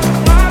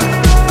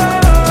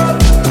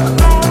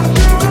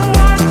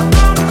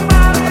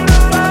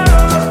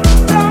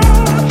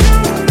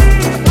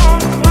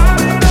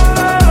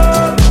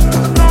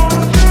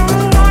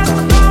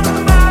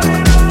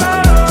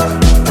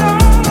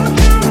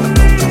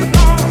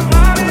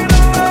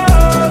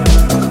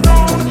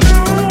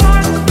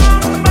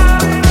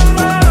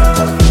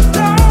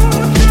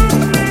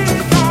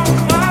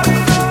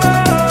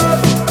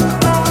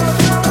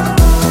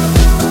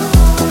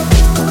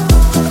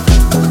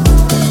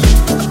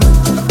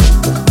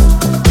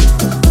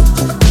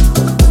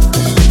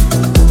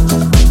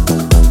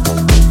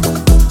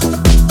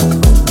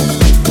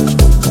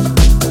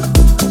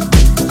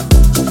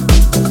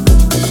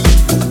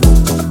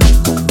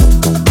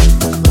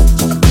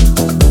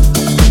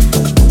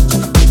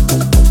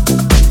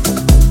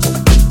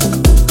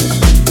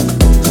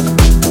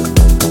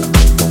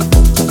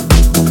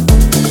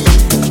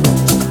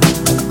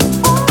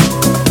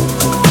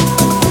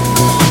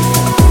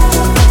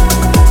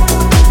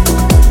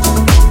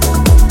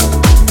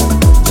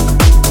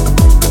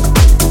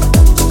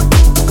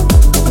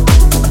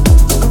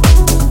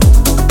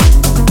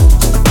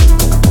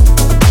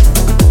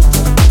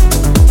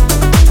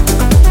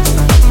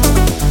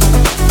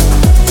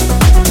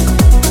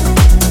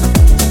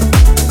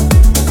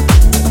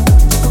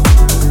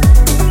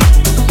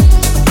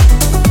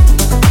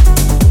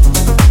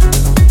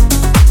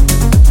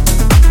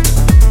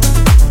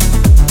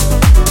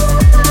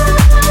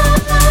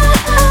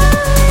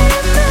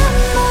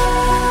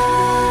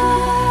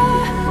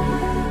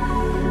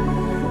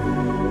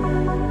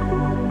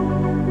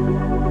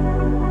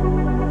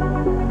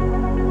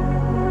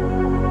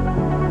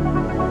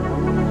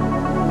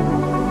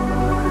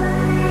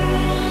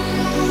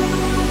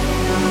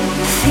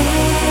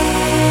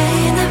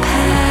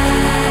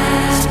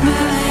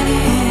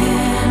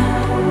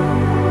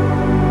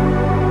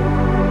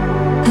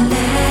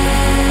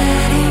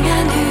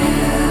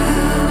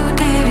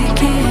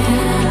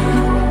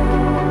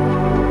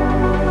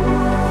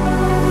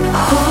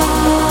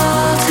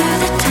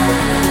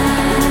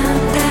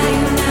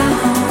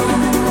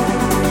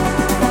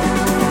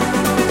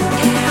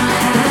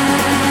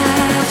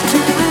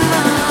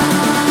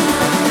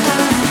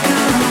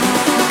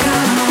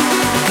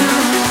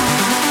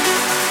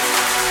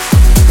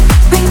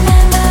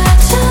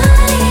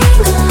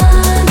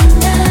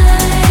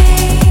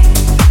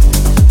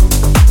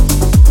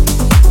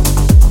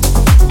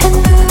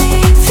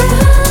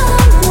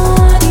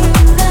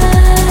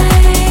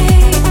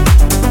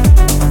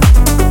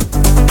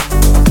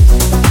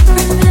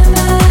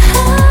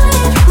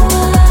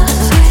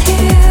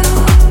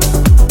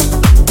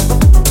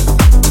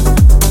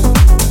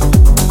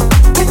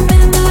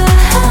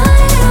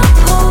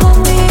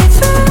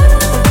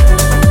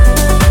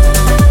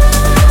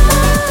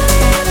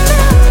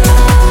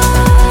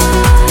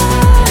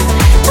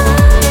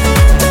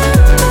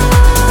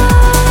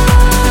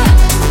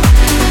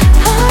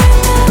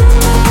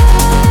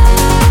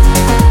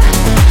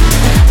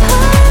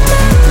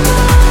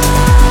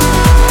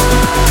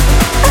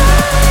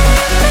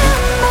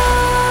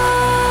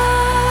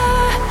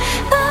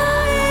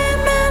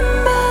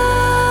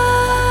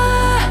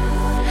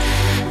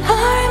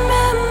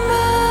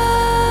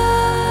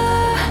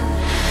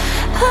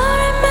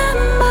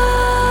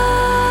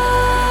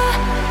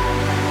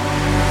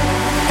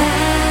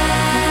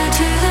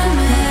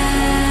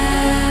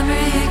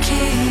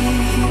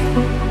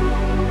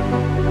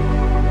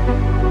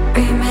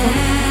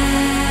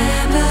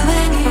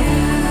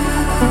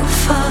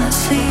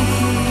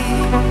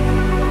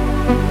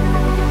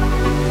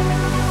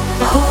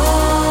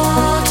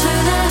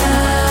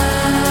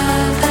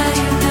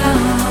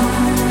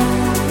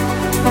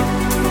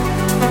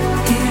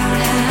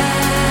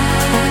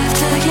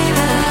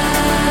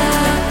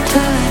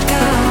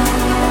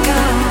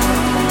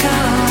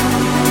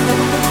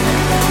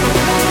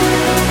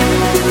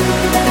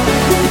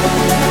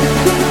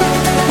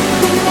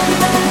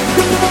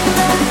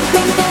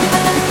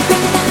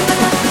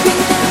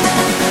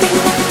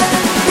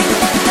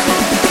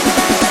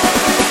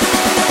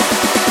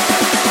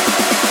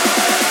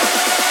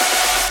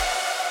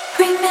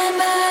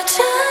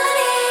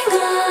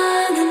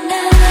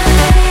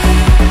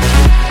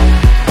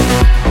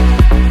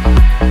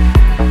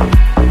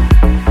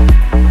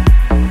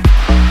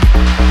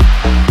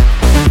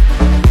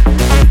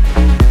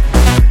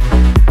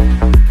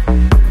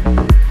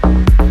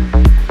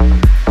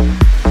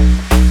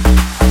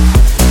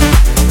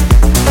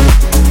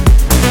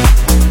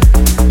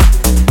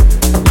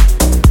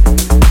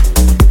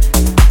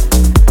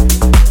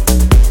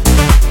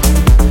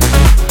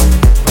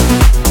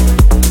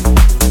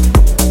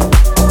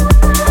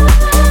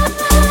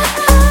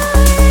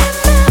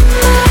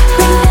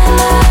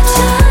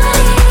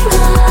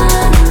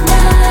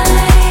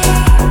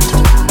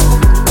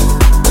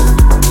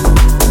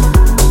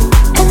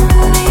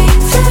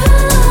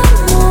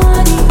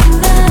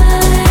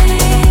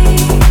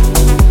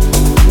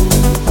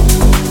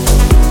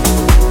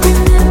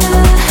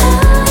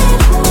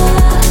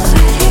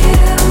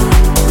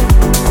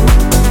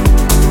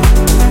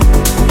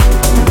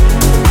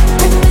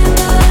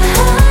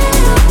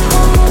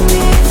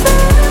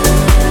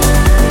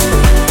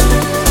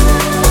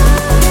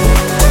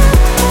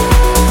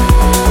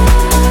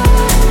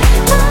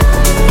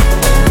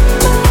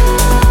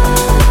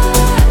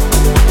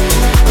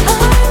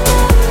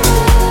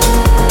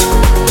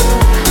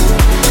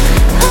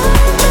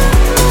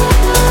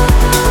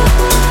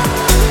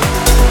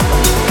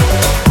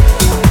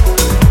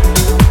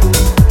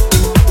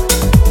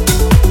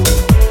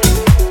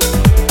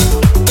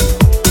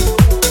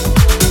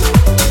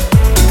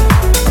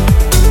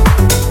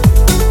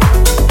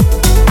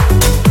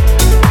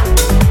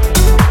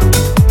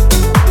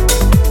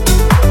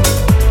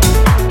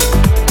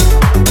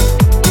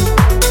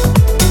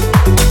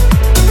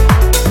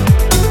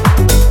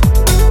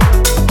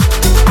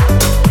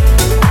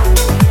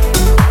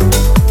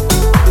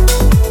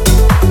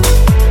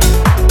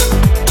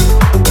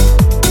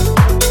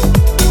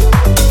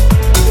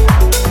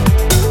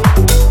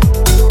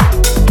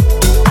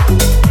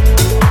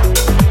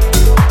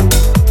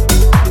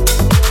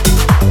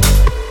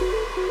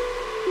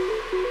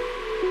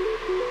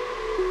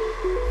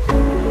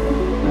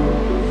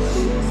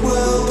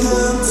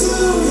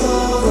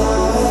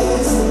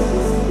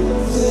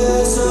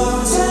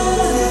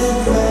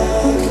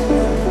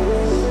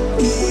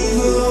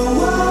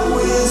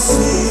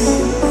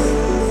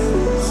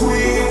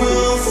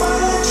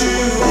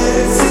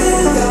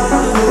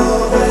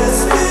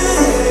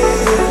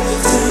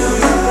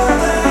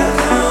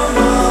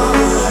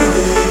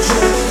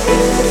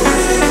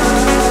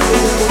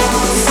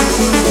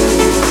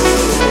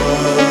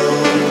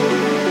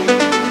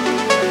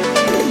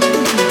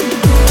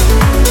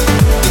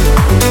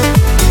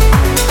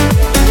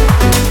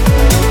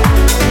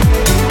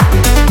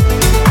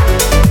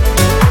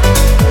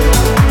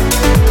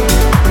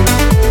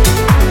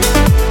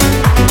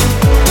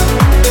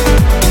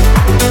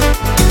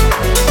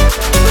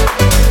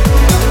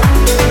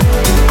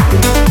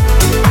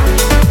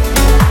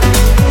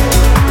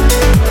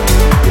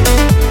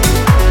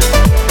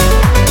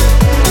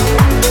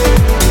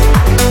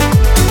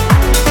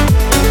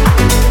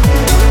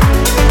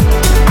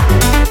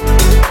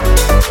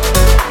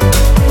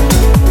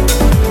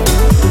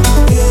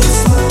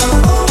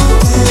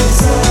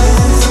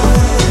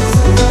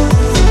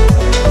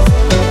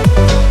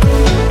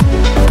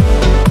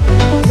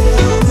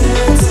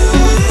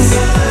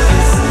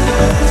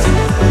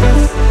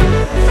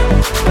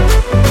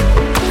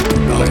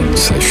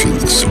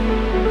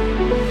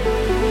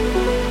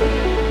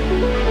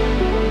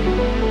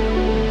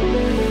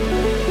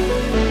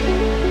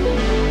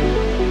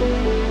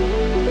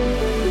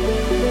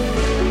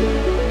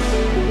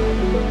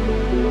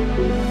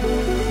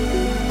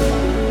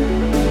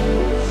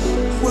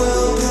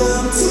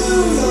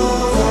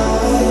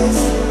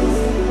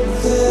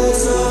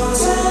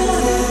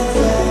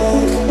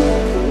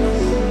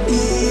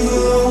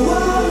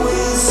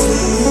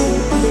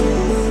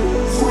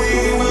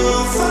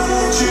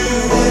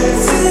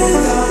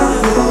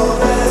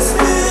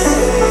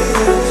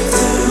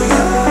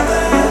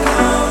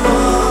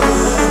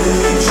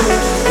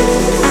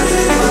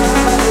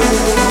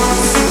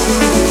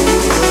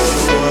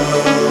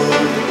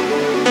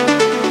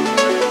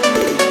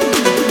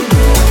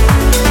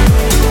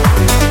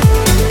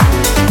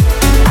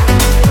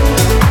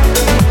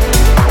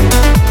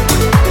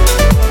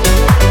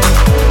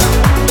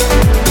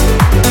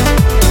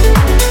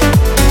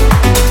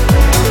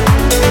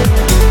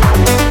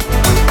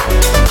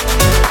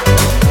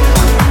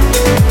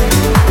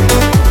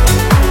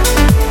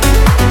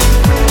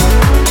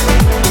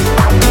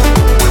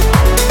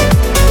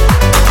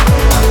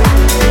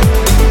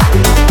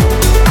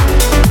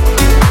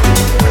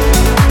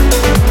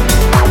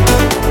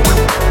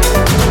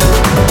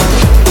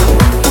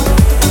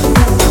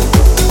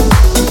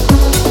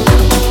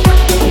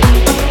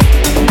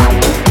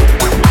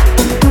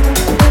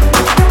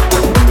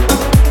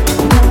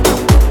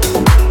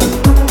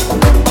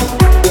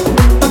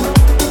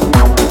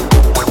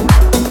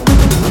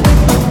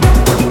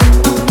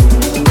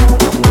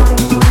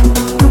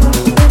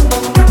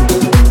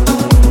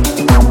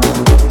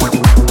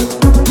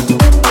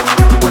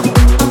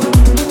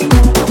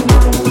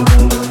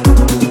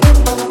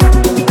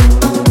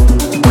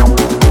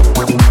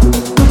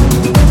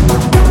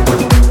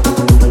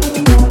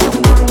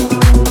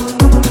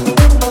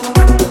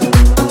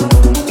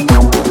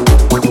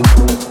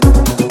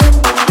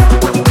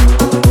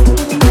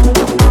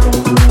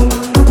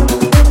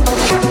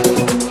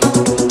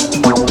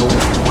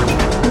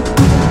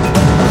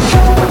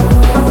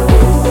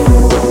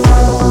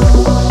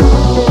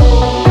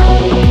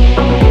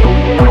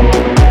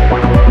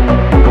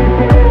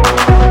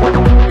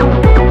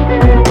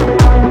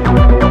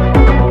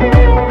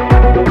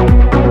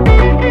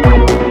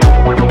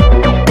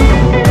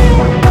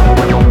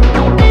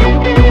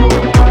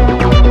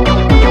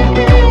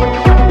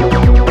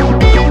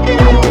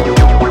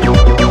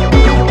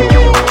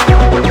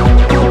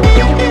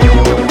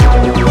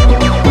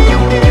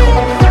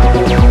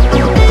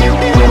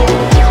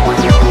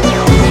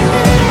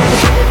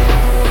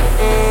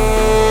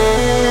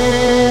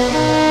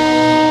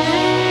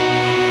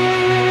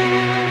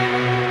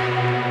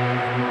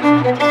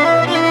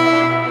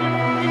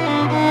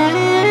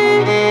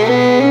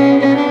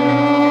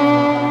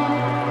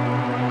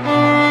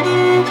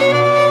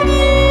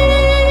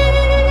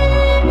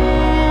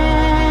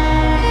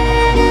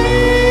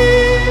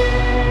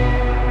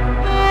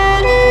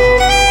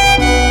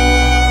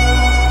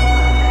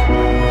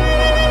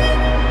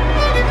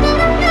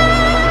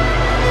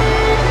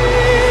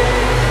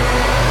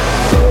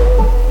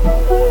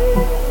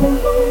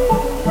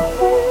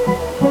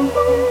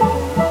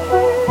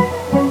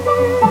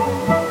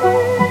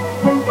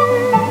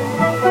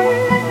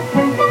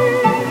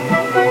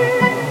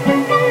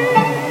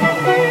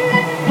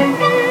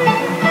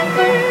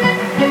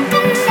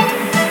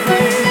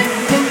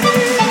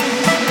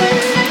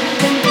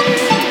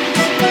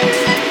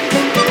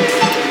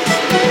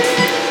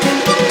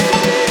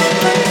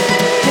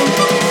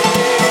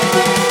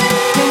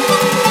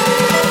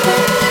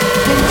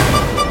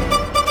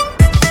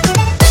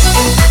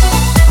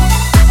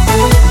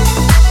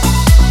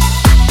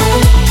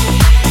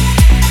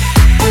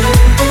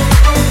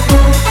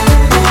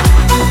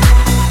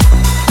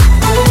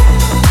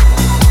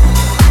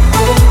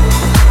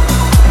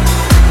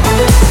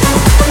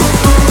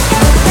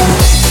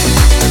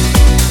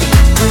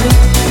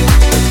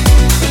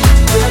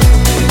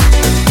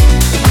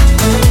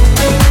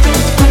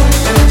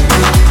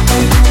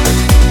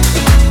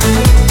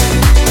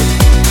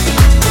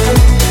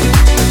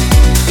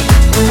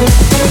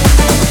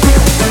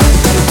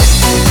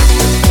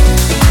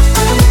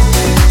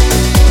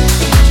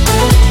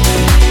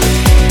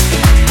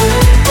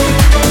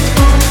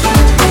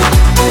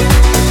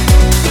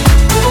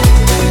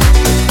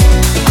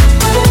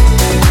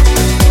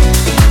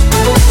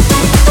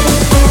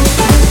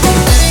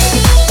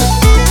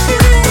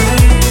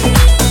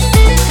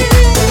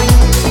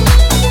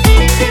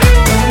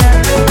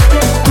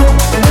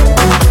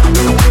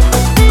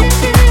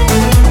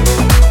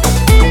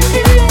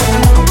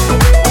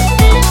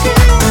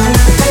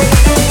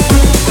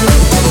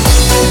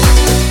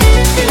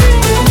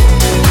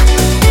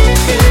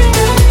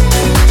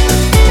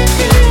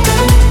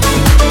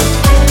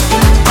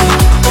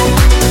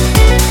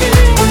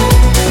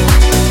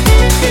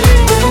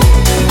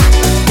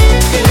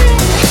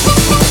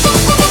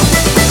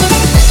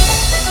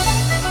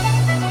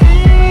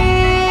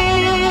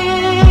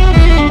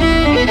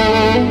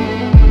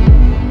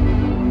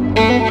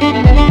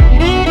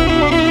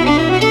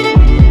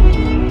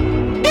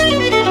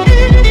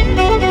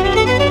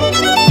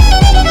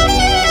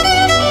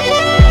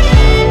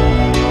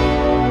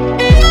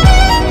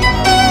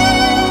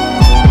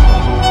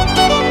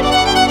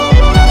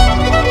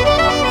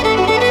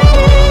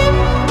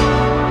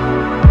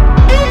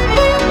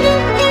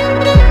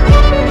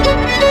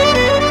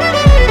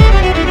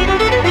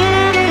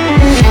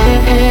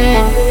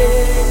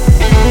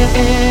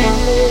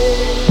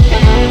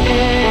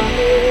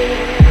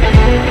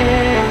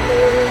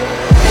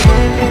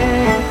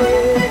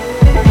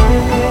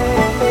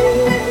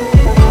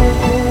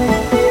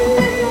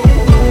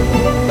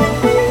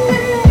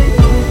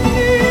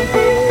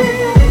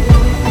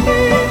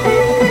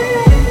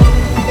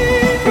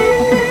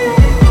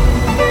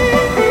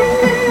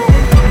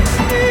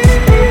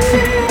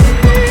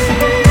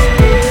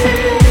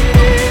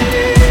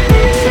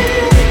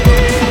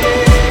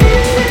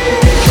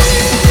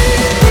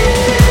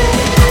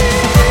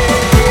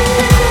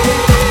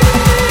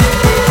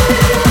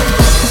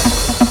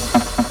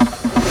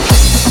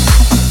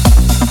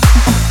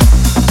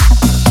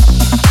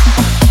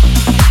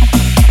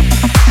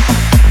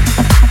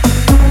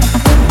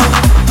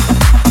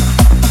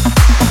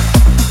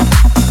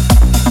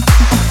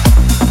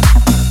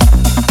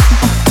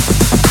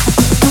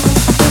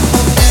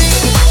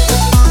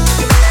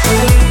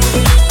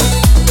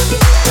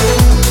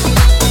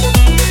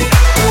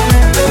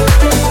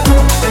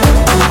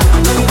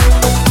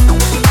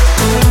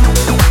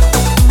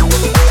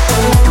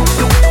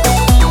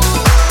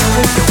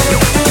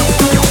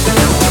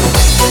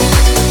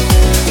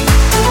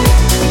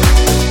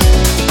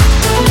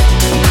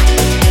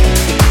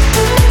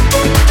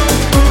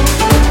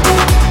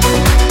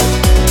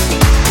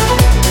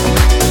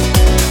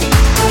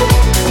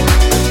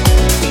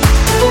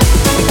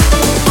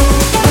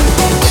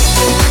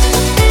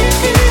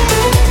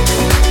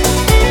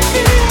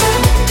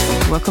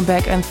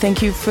and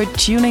thank you for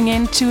tuning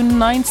in to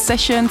 9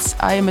 Sessions.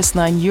 I am Miss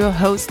 9, your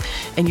host,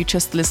 and you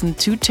just listened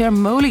to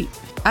Termoli.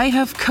 I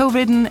have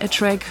co-written a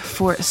track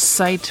for a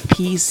side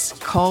piece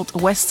called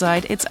West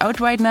Side. It's out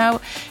right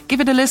now.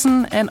 Give it a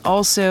listen, and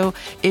also,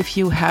 if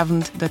you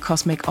haven't, the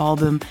Cosmic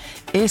album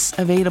is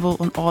available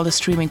on all the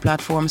streaming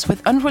platforms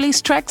with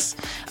unreleased tracks.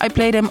 I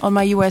play them on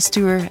my US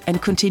tour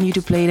and continue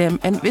to play them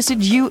and visit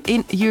you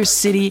in your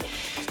city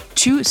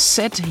to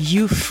set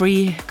you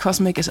free.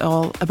 Cosmic is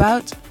all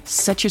about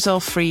set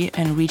yourself free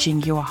and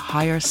reaching your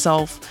higher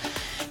self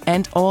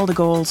and all the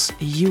goals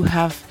you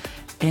have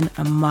in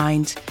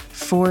mind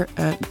for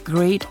a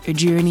great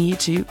journey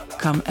to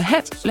come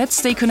ahead. Let's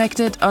stay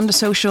connected on the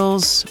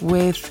socials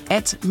with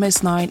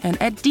 @Miss9 and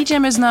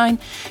 @DJMiss9.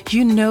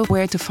 You know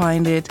where to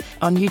find it.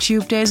 On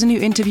YouTube, there's a new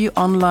interview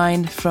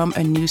online from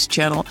a news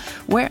channel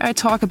where I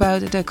talk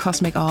about the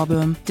Cosmic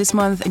album. This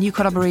month, a new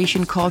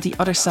collaboration called The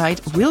Other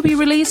Side will be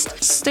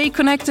released. Stay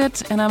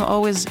connected, and I'm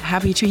always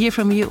happy to hear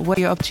from you, what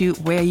you're up to,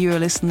 where you're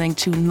listening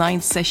to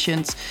 9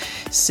 Sessions.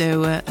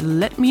 So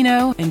let me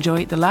know.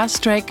 Enjoy the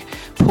last track,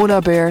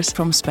 Polar Bears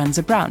from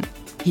Spencer Brown.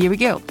 Here we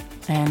go.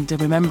 And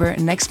remember,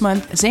 next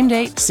month, same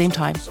day, same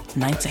time,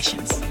 9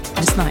 Sessions.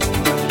 Miss 9.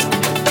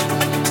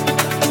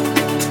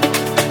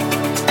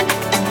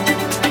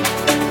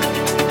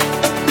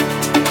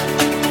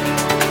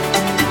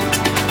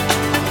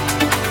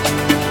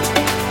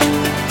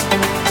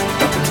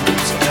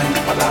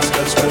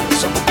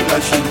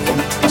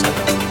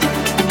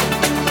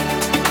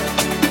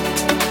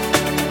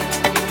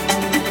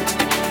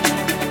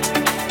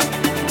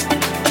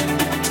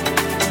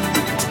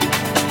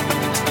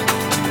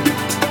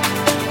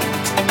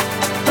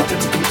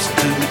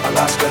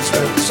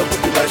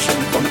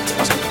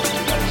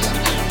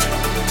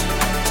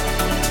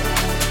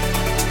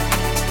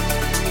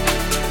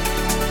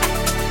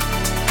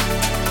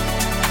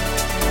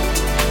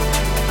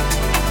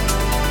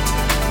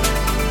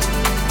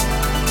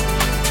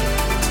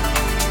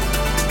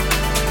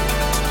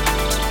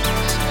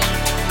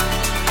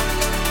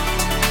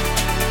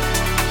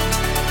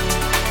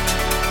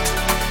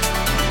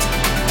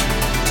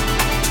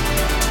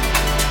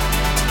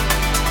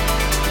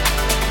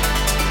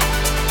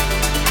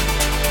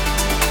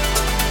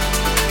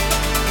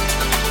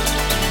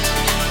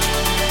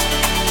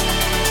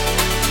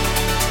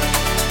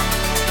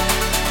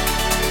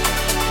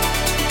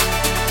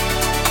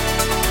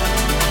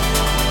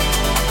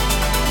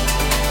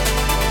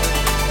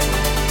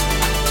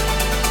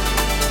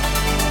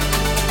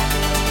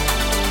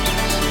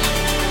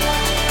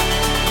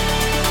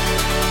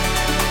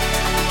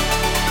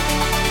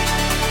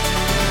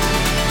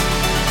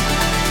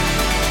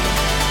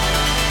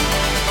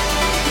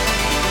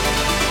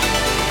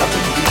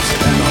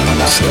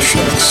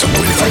 Sessions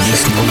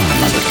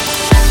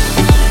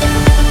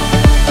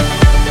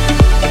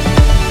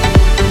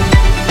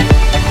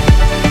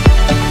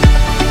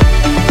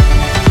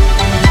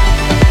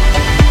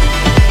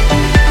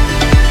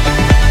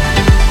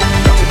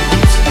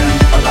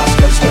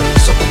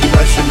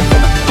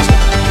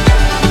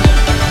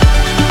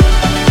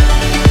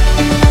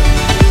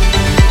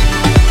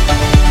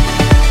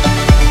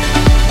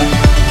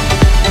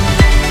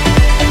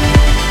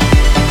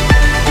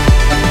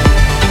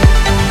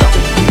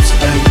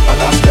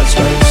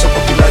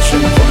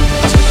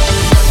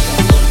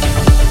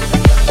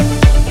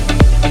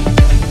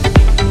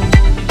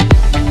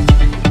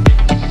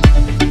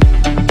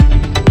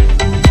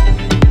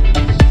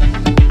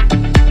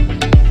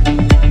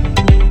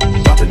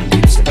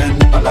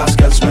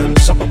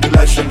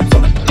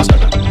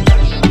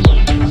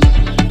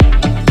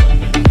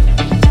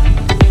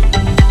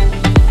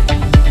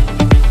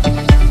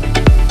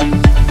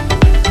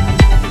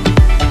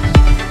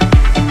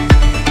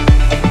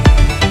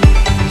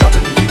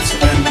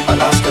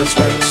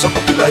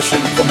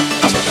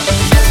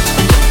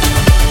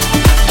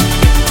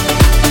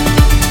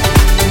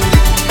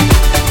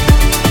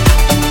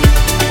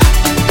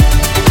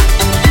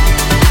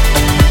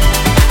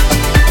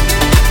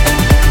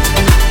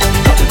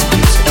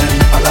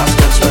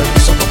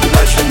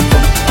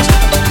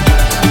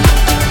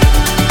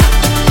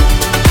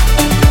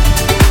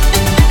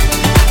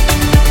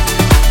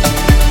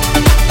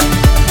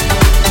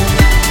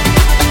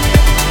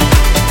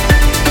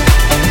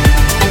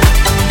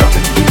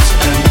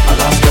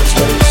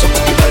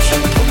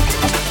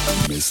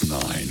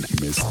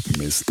with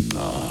Miss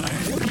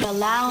 9.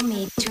 Allow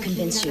me to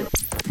convince you.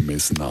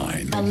 Miss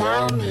 9.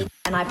 Allow me,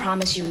 and I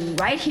promise you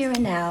right here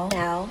and now,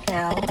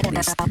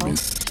 Miss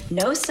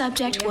no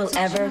subject will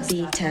ever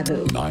be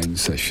taboo. 9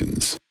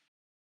 Sessions.